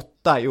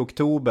 2008 i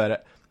oktober: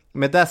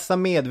 med dessa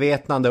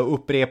medvetande och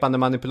upprepande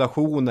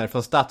manipulationer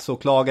från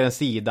statsåklagarens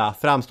sida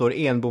framstår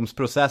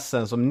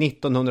Enbomsprocessen som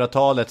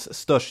 1900-talets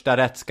största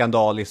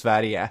rättsskandal i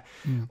Sverige.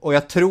 Och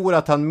jag tror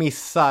att han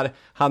missar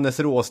Hannes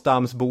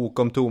Råstams bok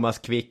om Thomas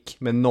Quick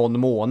med någon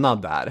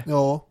månad där.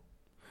 Ja.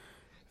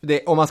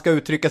 Om man ska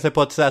uttrycka sig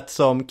på ett sätt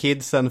som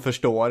kidsen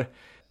förstår.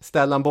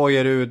 Stellan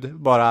Bojerud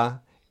bara: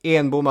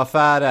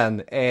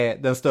 Enbom-affären är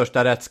den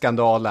största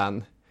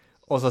rättsskandalen.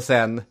 Och så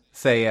sen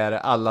säger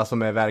alla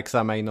som är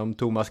verksamma inom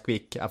Thomas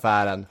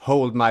Quick-affären: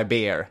 hold my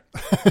beer.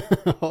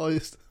 Ja,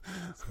 just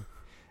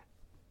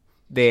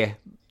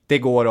det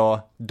går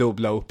att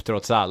dubbla upp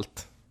trots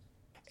allt.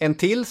 En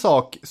till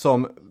sak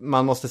som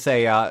man måste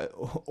säga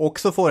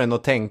också får en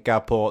att tänka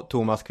på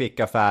Thomas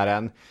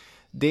Quick-affären,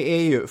 det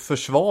är ju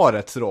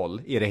försvarets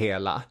roll i det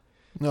hela.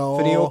 Ja,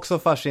 för det är också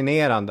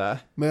fascinerande.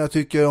 Men jag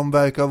tycker de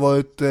verkar ha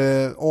varit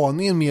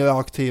aningen mer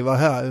aktiva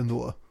här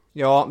ändå.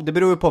 Ja, det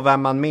beror ju på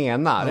vem man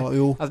menar. Ja,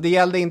 jo. Alltså det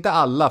gällde inte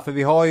alla, för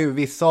vi har ju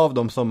vissa av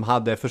dem som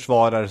hade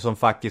försvarare som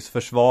faktiskt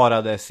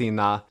försvarade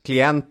sina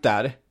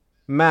klienter.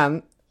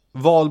 Men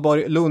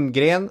Valborg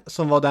Lundgren,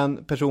 som var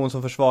den person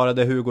som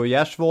försvarade Hugo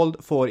Gjersvold,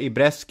 får i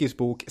Breskys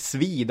bok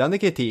svidande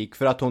kritik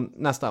för att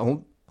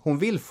hon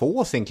vill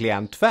få sin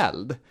klient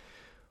fälld.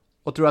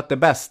 Och tror att det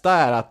bästa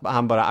är att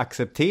han bara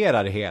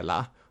accepterar det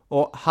hela.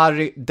 Och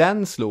Harry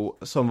Denslow,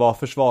 som var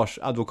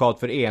försvarsadvokat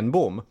för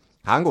Enbom,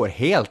 han går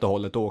helt och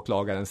hållet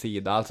åklagarens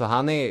sida. Alltså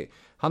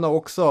han har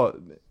också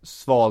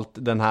svalt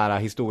den här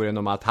historien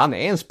om att han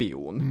är en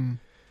spion.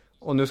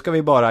 Och nu ska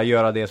vi bara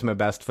göra det som är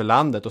bäst för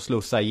landet och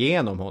slussa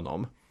igenom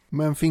honom.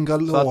 Men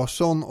Fingal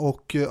Larsson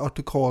och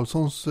Arthur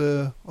Karlssons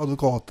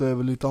advokater är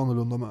väl lite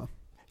annorlunda med?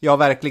 Ja,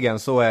 verkligen,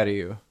 så är det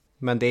ju.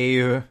 Men det är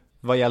ju,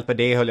 vad hjälper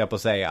det, höll jag på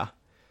att säga.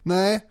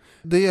 Nej,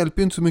 Det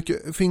hjälper ju inte så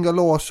mycket. Fingal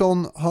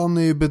Larsson, han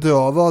är ju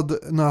bedrövad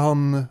när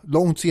han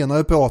långt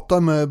senare pratar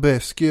med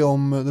Bresky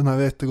om den här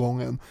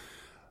rättegången.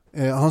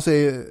 Han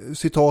säger,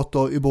 citat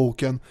då i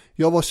boken: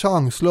 "Jag var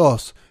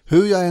chanslös.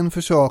 Hur jag än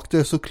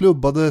försökte så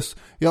klubbades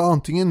jag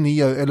antingen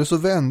ner eller så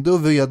vände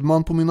och vred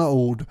man på mina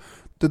ord.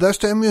 Det där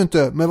stämmer ju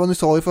inte med vad ni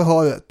sa i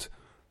förhöret.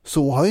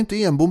 Så har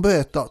inte Enbom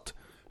berättat.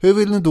 Hur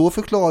vill ni då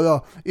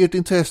förklara ert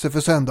intresse för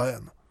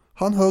sändaren?"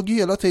 Han högg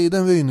hela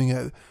tiden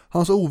Ryninger.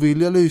 Hans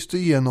ovilja lyste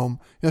igenom.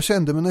 Jag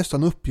kände mig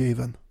nästan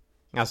uppgiven.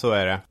 Ja, så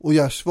är det. Och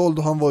Gjersvold,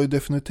 han var ju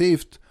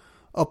definitivt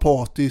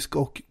apatisk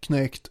och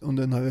knäckt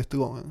under den här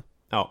rättegången.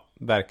 Ja,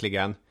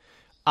 verkligen.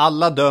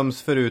 Alla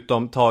döms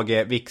förutom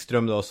Tage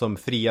Wikström då, som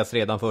frias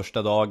redan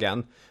första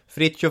dagen.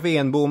 Fritiof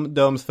Enbom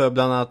döms för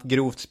bland annat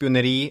grovt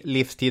spioneri,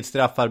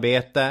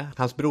 livstidsstraffarbete.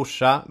 Hans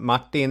brorsa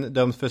Martin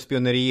döms för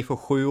spioneri för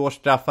 7 års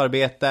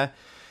straffarbete.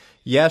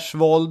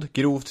 Gjersvold,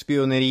 grovt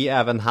spioneri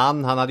även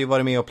han. Han hade ju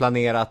varit med och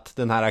planerat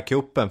den här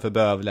kuppen för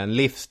bövelen.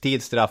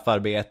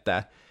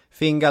 Livstidsstraffarbete.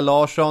 Fingal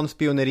Larsson,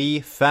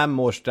 spioneri, 5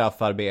 års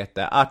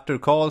straffarbete. Arthur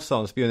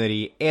Karlsson,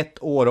 spioneri, 1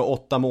 år och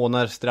 8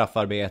 månaders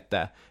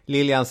straffarbete.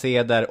 Lilian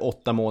Ceder,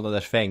 8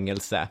 månaders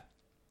fängelse.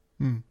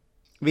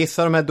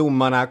 Vissa av de här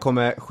domarna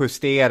kommer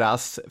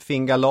justeras.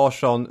 Fingal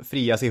Larsson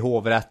frias i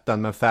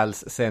hovrätten men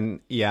fälls sen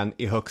igen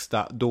i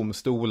högsta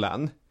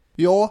domstolen.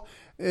 Ja,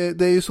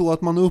 det är ju så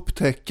att man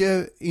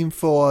upptäcker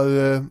inför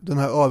den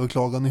här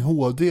överklagan i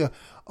HD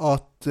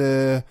att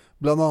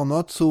bland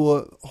annat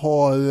så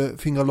har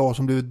Fingal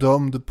Larsson blivit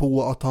dömd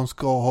på att han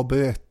ska ha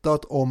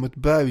berättat om ett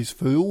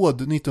bergsförråd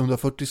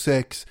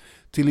 1946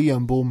 till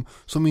Enbom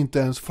som inte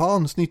ens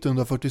fanns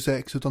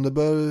 1946 utan det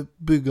började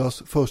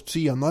byggas först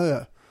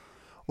senare.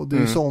 Och det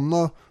är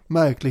sådana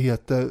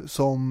märkligheter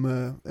som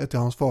är till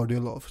hans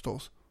fördel då,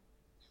 förstås.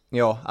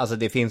 Ja, alltså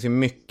det finns ju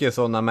mycket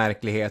sådana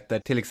märkligheter.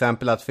 Till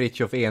exempel att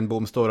Fritiof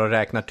Enbom står och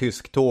räknar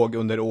tysktåg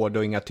under år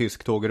då inga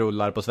tysktåg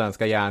rullar på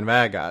svenska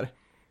järnvägar.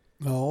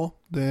 Ja,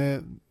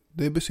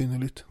 det är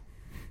besynnerligt.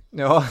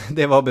 Ja,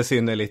 det var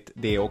besynnerligt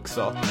det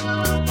också.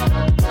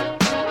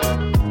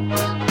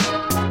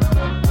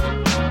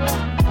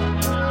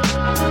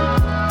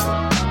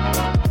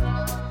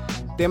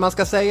 Det man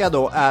ska säga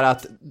då är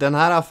att den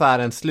här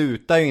affären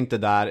slutar ju inte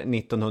där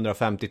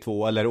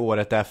 1952 eller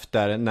året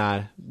efter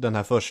när den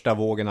här första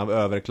vågen av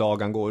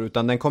överklagan går,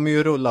 utan den kommer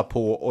ju rulla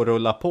på och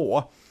rulla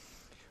på.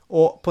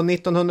 Och på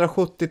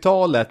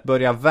 1970-talet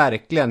börjar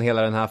verkligen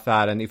hela den här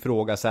affären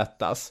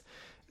ifrågasättas.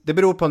 Det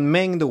beror på en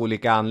mängd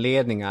olika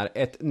anledningar.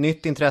 Ett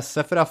nytt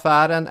intresse för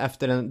affären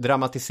efter en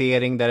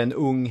dramatisering där en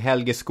ung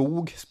Helge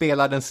Skog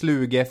spelar den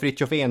sluge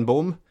Fritiof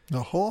Enbom.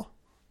 Jaha,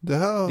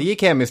 det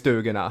gick hem i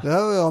stugorna. Det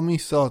här har jag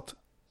missat.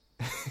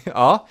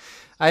 Ja,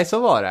 nej, så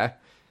var det.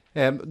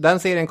 Den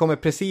serien kommer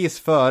precis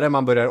före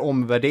man börjar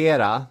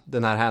omvärdera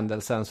den här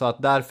händelsen, så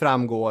att där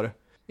framgår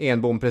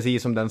Enbom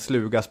precis som den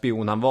sluga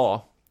spion han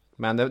var.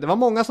 Men det var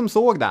många som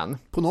såg den.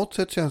 På något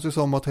sätt känns det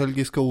som att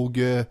Helge Skog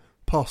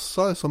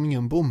passar som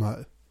Enbom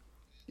här.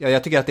 Ja,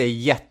 jag tycker att det är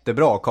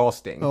jättebra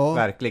casting,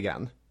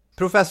 verkligen.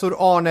 Professor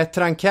Arne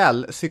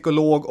Trankell,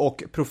 psykolog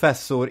och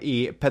professor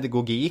i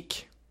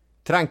pedagogik.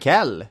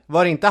 Trankell,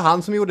 var inte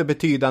han som gjorde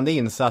betydande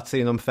insatser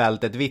inom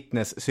fältet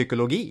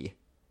vittnespsykologi?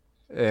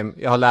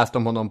 Jag har läst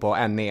om honom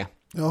på NE.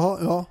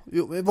 Ja,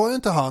 var det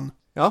inte han?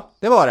 Ja,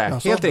 det var det,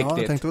 Jaså, helt ja, riktigt.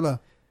 Jag tänkte väl det.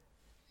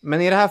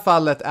 Men i det här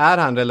fallet är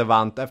han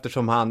relevant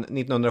eftersom han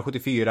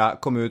 1974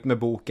 kom ut med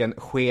boken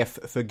Chef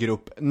för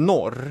grupp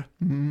Norr.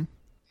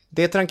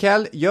 Det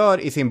Trankell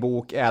gör i sin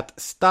bok är att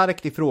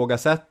starkt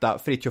ifrågasätta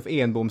Fritiof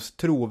Enboms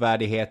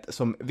trovärdighet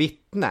som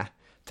vittne.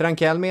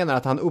 Trankell menar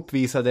att han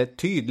uppvisade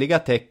tydliga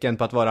tecken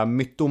på att vara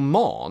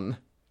mytoman.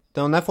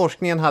 Den här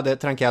forskningen hade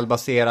Trankell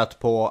baserat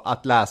på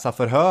att läsa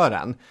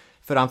förhören,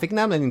 för han fick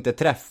nämligen inte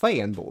träffa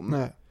Enbom.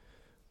 Nej.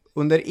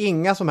 Under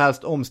inga som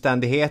helst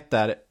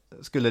omständigheter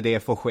skulle det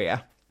få ske.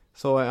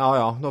 Så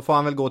då får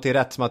han väl gå till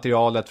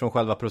rättsmaterialet från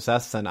själva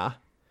processerna.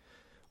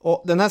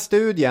 Och den här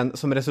studien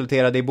som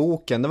resulterade i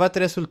boken, det var ett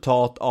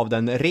resultat av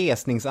den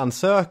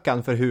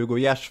resningsansökan för Hugo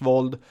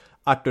Gjersvold,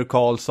 Arthur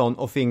Karlsson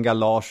och Fingal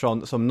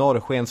Larsson som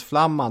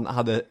Norrskensflamman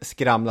hade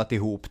skramlat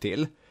ihop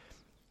till.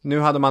 Nu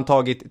hade man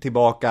tagit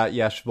tillbaka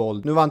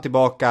Gjersvold. Nu var han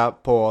tillbaka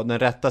på den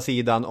rätta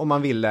sidan och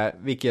man ville,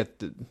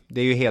 vilket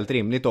det är ju helt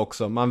rimligt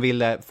också, man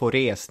ville få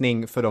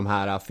resning för de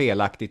här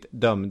felaktigt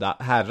dömda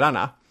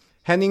herrarna.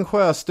 Henning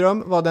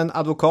Sjöström var den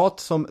advokat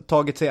som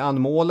tagit sig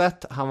an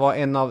målet. Han var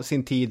en av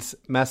sin tids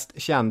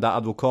mest kända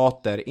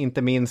advokater.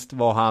 Inte minst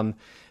var han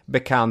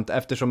bekant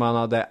eftersom han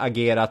hade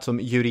agerat som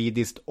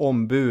juridiskt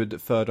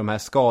ombud för de här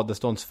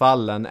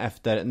skadeståndsfallen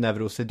efter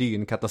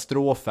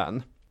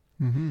Neurosedyn-katastrofen.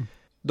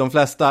 De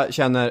flesta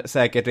känner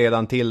säkert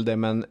redan till det,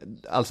 men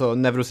alltså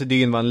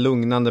Neurosedyn var en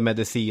lugnande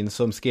medicin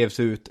som skrevs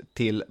ut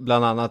till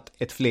bland annat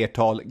ett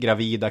flertal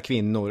gravida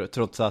kvinnor,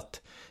 trots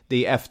att det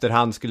i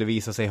efterhand skulle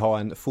visa sig ha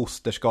en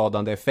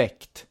fosterskadande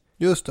effekt.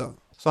 Just det.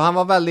 Så han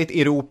var väldigt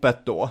i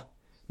ropet då.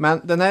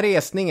 Men den här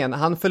resningen,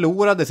 han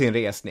förlorade sin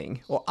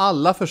resning. Och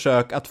alla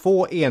försök att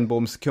få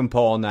Enboms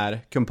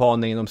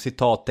kumpaner inom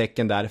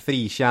citattecken där,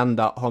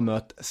 frikända, har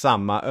mött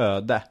samma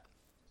öde.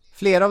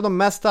 Flera av de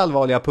mest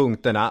allvarliga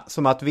punkterna,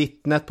 som att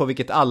vittnet på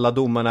vilket alla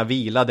domarna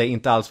vilade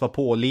inte alls var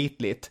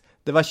pålitligt,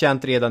 det var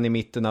känt redan i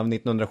mitten av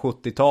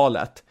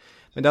 1970-talet.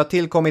 Men det har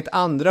tillkommit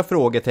andra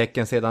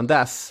frågetecken sedan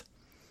dess.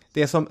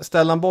 Det som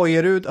Stellan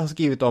Bojerud har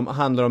skrivit om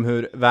handlar om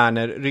hur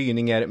Werner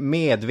Ryninger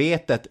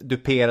medvetet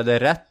duperade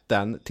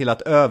rätten till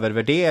att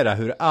övervärdera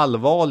hur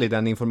allvarlig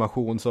den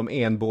information som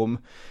Enbom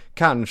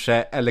kanske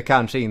eller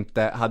kanske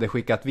inte hade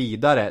skickat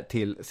vidare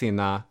till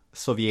sina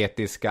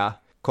sovjetiska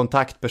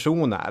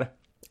kontaktpersoner.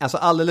 Alltså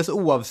alldeles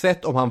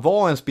oavsett om han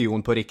var en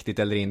spion på riktigt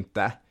eller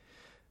inte,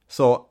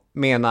 så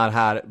menar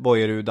här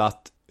Bojerud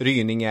att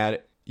Ryninger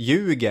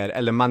ljuger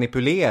eller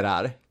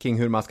manipulerar kring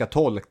hur man ska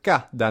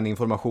tolka den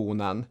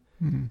informationen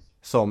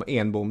som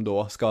Enbom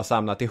då ska ha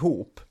samlat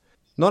ihop.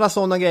 Några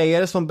sådana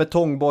grejer som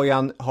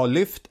Betongbojan har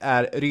lyft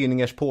är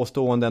Ryningers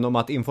påståenden om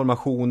att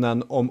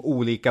informationen om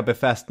olika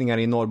befästningar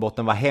i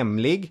Norrbotten var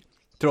hemlig,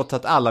 trots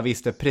att alla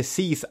visste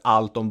precis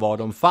allt om var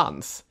de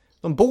fanns.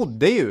 De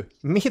bodde ju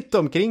mitt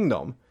omkring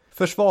dem.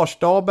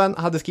 Försvarsstaben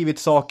hade skrivit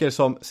saker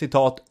som,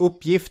 citat,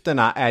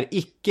 uppgifterna är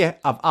icke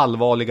av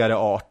allvarligare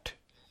art.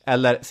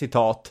 Eller,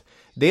 citat,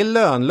 det är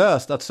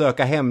lönlöst att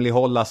söka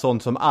hemlighålla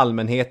sånt som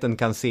allmänheten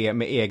kan se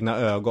med egna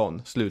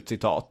ögon,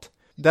 slutcitat.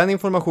 Den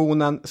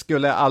informationen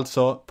skulle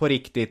alltså på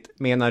riktigt,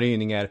 menar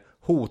Ryninger,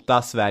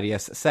 hota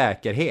Sveriges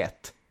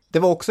säkerhet. Det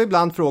var också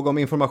ibland fråga om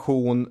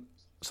information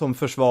som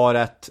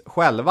försvaret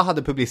själva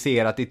hade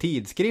publicerat i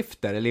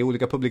tidskrifter eller i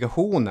olika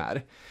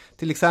publikationer.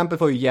 Till exempel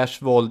får ju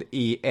Gersvold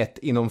i ett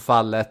inom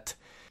fallet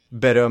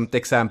berömt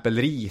exempel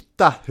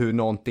rita hur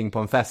någonting på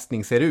en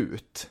fästning ser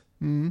ut.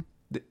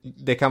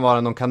 Det kan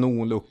vara någon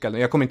kanonlucka,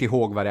 jag kommer inte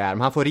ihåg vad det är,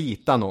 men han får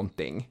rita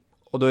någonting.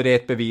 Och då är det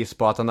ett bevis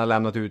på att han har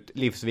lämnat ut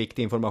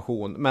livsviktig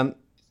information. Men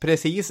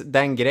precis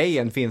den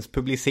grejen finns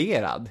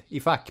publicerad i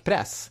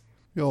fackpress.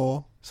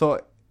 Ja. Så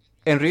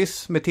en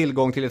ryss med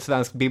tillgång till ett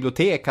svenskt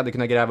bibliotek hade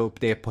kunnat gräva upp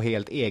det på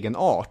helt egen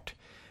art.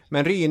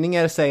 Men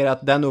Ryninger säger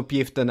att den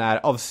uppgiften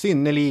är av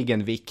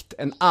synnerligen vikt,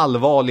 en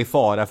allvarlig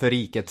fara för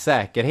rikets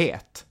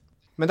säkerhet.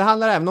 Men det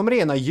handlar även om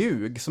rena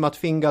ljug, som att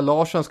Fingal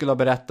Larsson skulle ha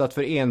berättat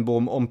för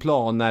Enbom om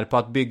planer på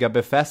att bygga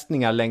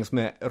befästningar längs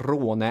med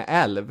Råne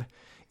älv.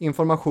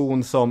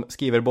 Information som,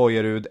 skriver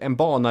Bojerud, en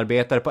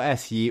banarbetare på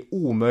SJ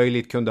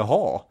omöjligt kunde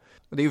ha.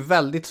 Och det är ju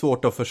väldigt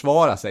svårt att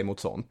försvara sig mot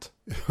sånt.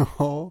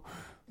 Ja.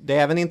 Det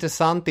är även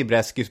intressant i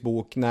Breskys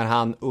bok när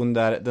han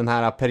under den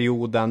här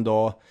perioden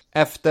då,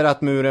 efter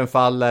att muren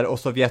faller och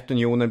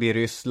Sovjetunionen blir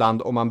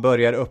Ryssland och man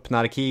börjar öppna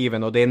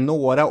arkiven, och det är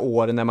några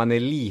år när man är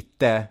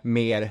lite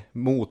mer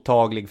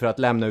mottaglig för att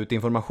lämna ut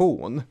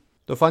information.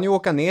 Då får han ju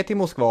åka ner till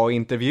Moskva och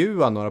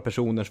intervjua några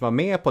personer som var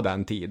med på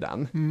den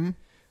tiden.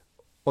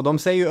 Och de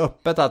säger ju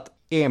öppet att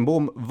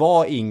Enbom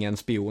var ingen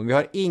spion. Vi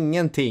har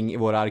ingenting i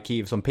våra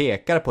arkiv som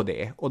pekar på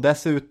det. Och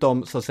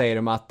dessutom så säger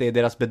de att det är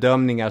deras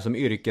bedömningar som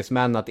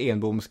yrkesmän att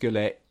Enbom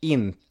skulle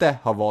inte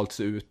ha valts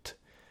ut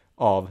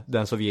av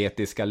den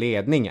sovjetiska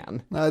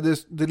ledningen. Nej,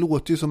 det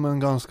låter ju som en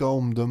ganska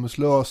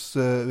omdömeslös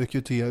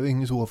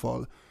rekrytering i så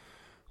fall.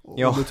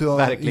 Ja, det tror jag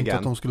verkligen inte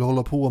att de skulle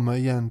hålla på med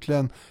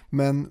egentligen.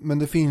 Men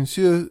det finns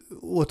ju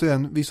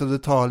återigen vissa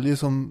detaljer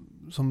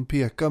som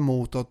pekar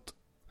mot att...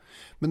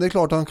 Men det är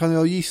klart, han kan ju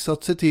ha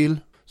gissat sig till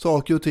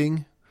saker och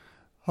ting.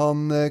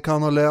 Han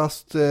kan ha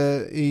läst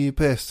i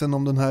pressen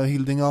om den här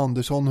Hilding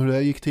Andersson, hur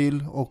det gick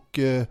till, och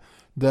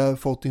där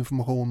fått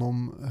information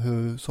om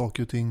hur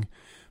saker och ting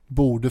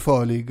borde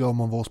föreligga om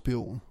man var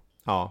spion.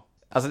 Ja,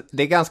 alltså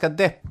det är ganska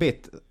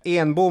deppigt.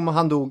 Enbom,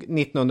 han dog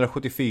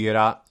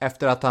 1974.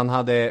 Efter att han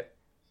hade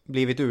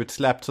blivit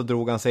utsläppt så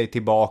drog han sig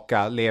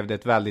tillbaka, levde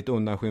ett väldigt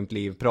undanskymt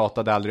liv,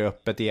 pratade aldrig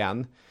öppet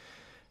igen.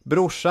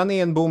 Brorsan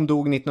Enbom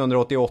dog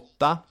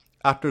 1988.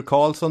 Arthur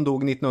Karlsson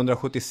dog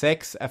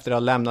 1976 efter att ha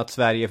lämnat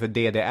Sverige för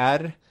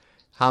DDR.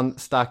 Han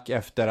stack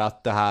efter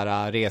att det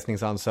här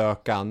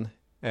resningsansökan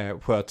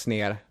sköts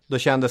ner. Då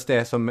kändes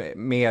det som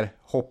mer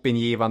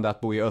hoppingivande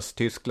att bo i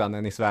Östtyskland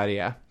än i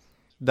Sverige.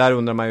 Där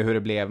undrar man ju hur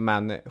det blev,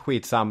 men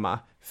skitsamma.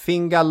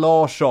 Fingal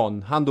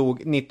Larsson, han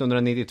dog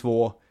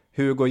 1992.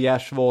 Hugo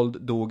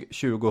Gersvold dog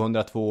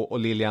 2002 och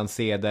Lilian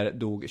Ceder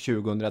dog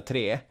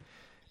 2003.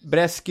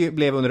 Bresky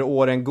blev under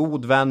åren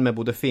god vän med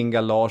både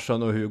Fingal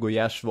Larsson och Hugo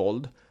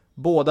Gersvold.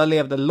 Båda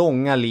levde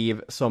långa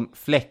liv som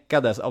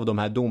fläckades av de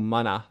här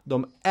domarna.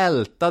 De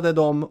ältade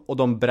dem och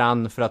de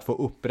brann för att få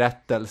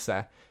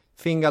upprättelse.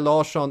 Fingal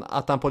Larsson,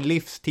 att han på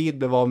livstid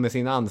blev av med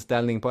sin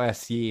anställning på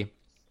SJ.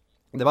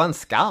 Det var en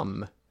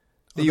skam.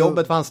 Det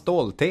jobbet var en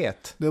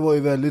stolthet. Det var ju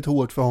väldigt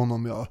hårt för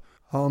honom, ja.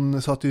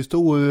 Han satte ju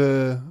stor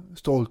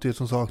stolthet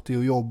som sagt i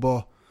att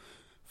jobba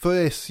för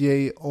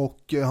SJ,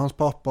 och hans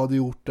pappa hade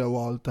gjort det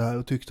och allt det här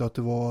och tyckte att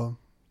det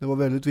var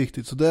väldigt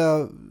viktigt. Så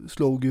det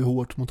slog ju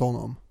hårt mot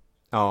honom.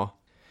 Ja.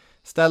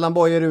 Stellan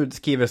Bojerud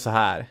skriver så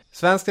här.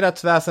 Svenskt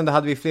rättsväsende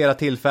hade vid flera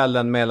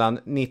tillfällen mellan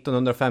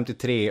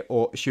 1953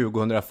 och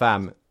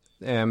 2005.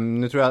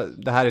 Nu tror jag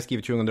det här är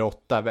skrivet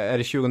 2008. Är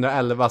det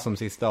 2011 som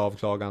sista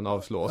avklagan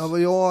avslås? Ja,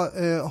 vad jag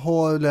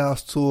har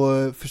läst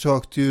så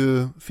försökte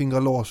ju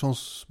Fingal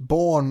Larssons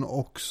barn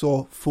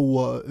också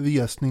få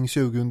resning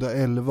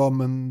 2011,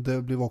 men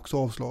det blev också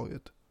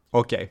avslaget.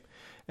 Okej.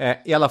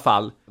 I alla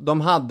fall,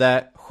 de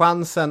hade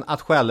chansen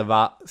att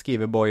själva,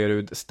 skriver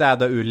Bojerud,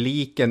 städa ur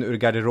liken ur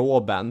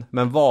garderoben,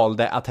 men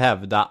valde att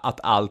hävda att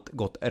allt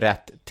gått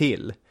rätt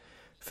till.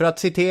 För att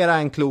citera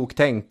en klok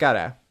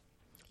tänkare: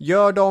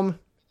 gör de,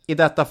 i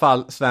detta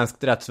fall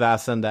svenskt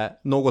rättsväsende,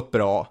 något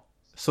bra,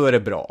 så är det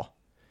bra.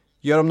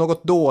 Gör de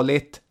något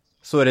dåligt,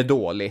 så är det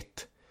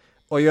dåligt.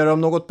 Och gör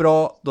de något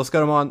bra, då ska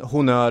de ha en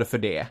honör för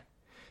det.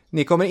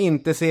 Ni kommer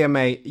inte se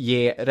mig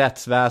ge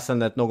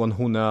rättsväsendet någon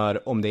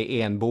honör om det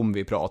är Enbom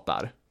vi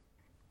pratar.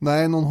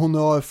 Nej, någon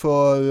honör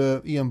för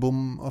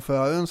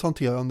Enbom-affärens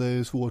hanterande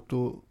är svårt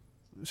att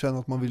känna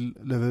att man vill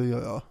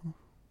leverera.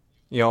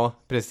 Ja,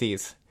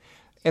 precis.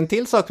 En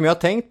till sak som jag har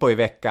tänkt på i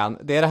veckan,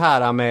 det är det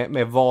här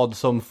med vad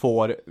som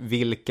får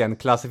vilken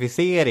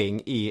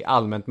klassificering i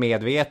allmänt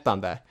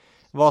medvetande.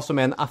 Vad som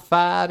är en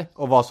affär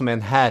och vad som är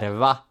en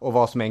härva och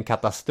vad som är en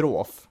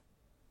katastrof.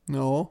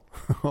 Ja,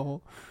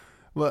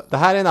 det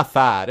här är en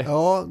affär.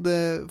 Ja,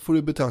 det får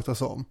du betrakta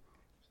som.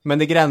 Men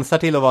det gränsar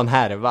till att vara en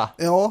härva.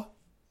 Ja,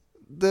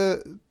 det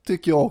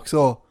tycker jag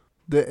också.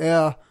 Det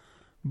är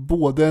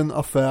både en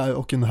affär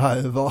och en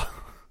härva.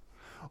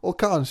 Och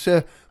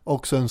kanske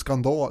också en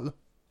skandal.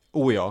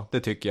 Oh ja, det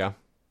tycker jag.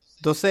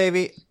 Då säger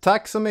vi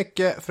tack så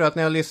mycket för att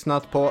ni har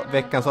lyssnat på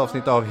veckans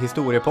avsnitt av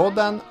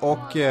Historiepodden.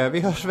 Och vi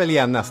hörs väl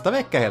igen nästa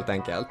vecka helt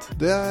enkelt.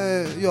 Det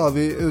gör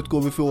vi,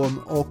 utgår vi från.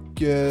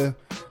 Och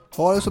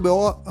ha det så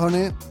bra,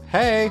 hörni.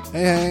 Hej!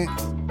 Hej, hej!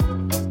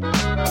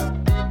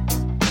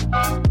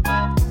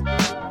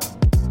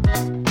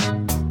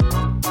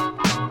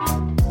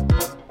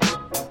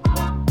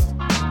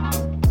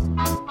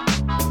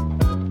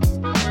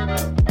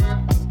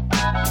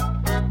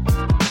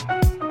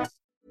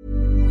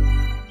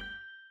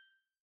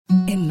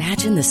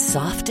 Imagine the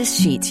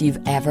softest sheets you've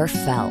ever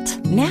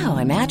felt. Now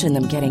imagine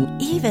them getting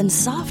even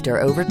softer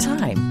over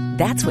time.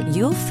 That's what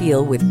you'll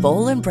feel with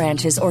Boll &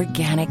 Branch's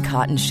organic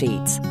cotton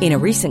sheets. In a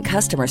recent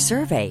customer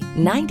survey,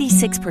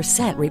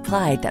 96%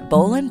 replied that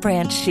Boll &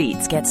 Branch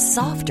sheets get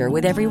softer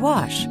with every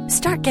wash.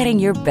 Start getting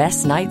your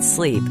best night's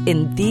sleep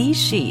in these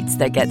sheets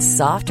that get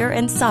softer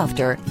and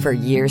softer for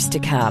years to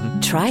come.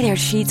 Try their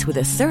sheets with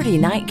a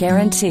 30-night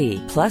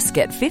guarantee. Plus,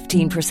 get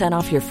 15%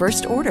 off your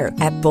first order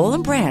at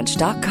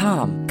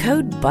BollandBranch.com.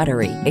 Code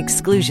BUTTERY.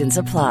 Exclusions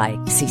apply.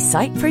 See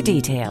site for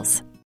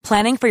details.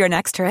 Planning for your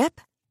next trip?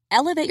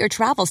 Elevate your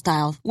travel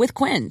style with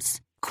Quince.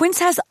 Quince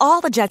has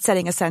all the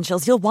jet-setting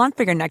essentials you'll want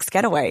for your next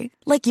getaway,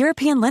 like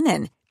European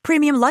linen,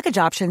 premium luggage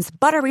options,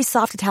 buttery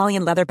soft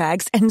Italian leather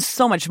bags, and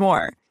so much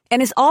more.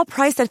 And is all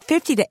priced at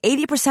 50 to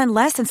 80%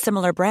 less than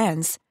similar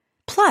brands.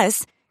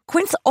 Plus,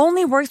 Quince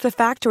only works with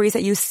factories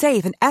that use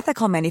safe and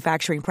ethical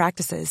manufacturing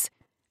practices.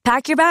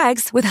 Pack your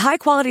bags with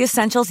high-quality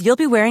essentials you'll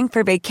be wearing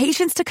for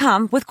vacations to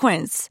come with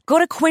Quince. Go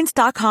to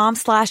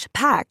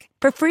quince.com/pack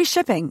for free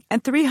shipping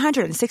and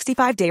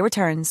 365-day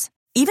returns.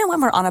 Even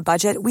when we're on a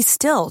budget, we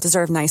still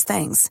deserve nice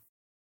things.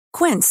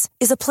 Quince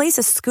is a place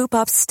to scoop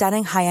up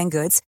stunning high-end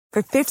goods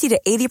for 50 to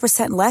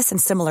 80% less than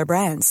similar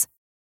brands.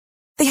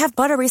 They have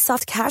buttery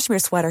soft cashmere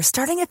sweaters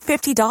starting at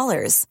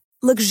 $50,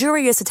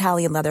 luxurious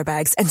Italian leather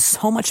bags, and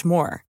so much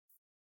more.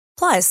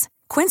 Plus,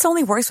 Quince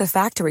only works with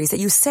factories that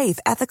use safe,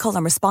 ethical,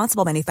 and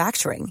responsible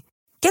manufacturing.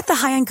 Get the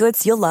high-end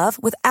goods you'll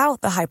love without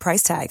the high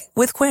price tag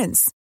with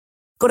Quince.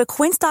 Go to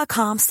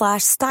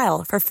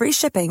quince.com/style for free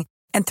shipping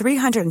and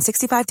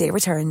 365-day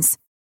returns.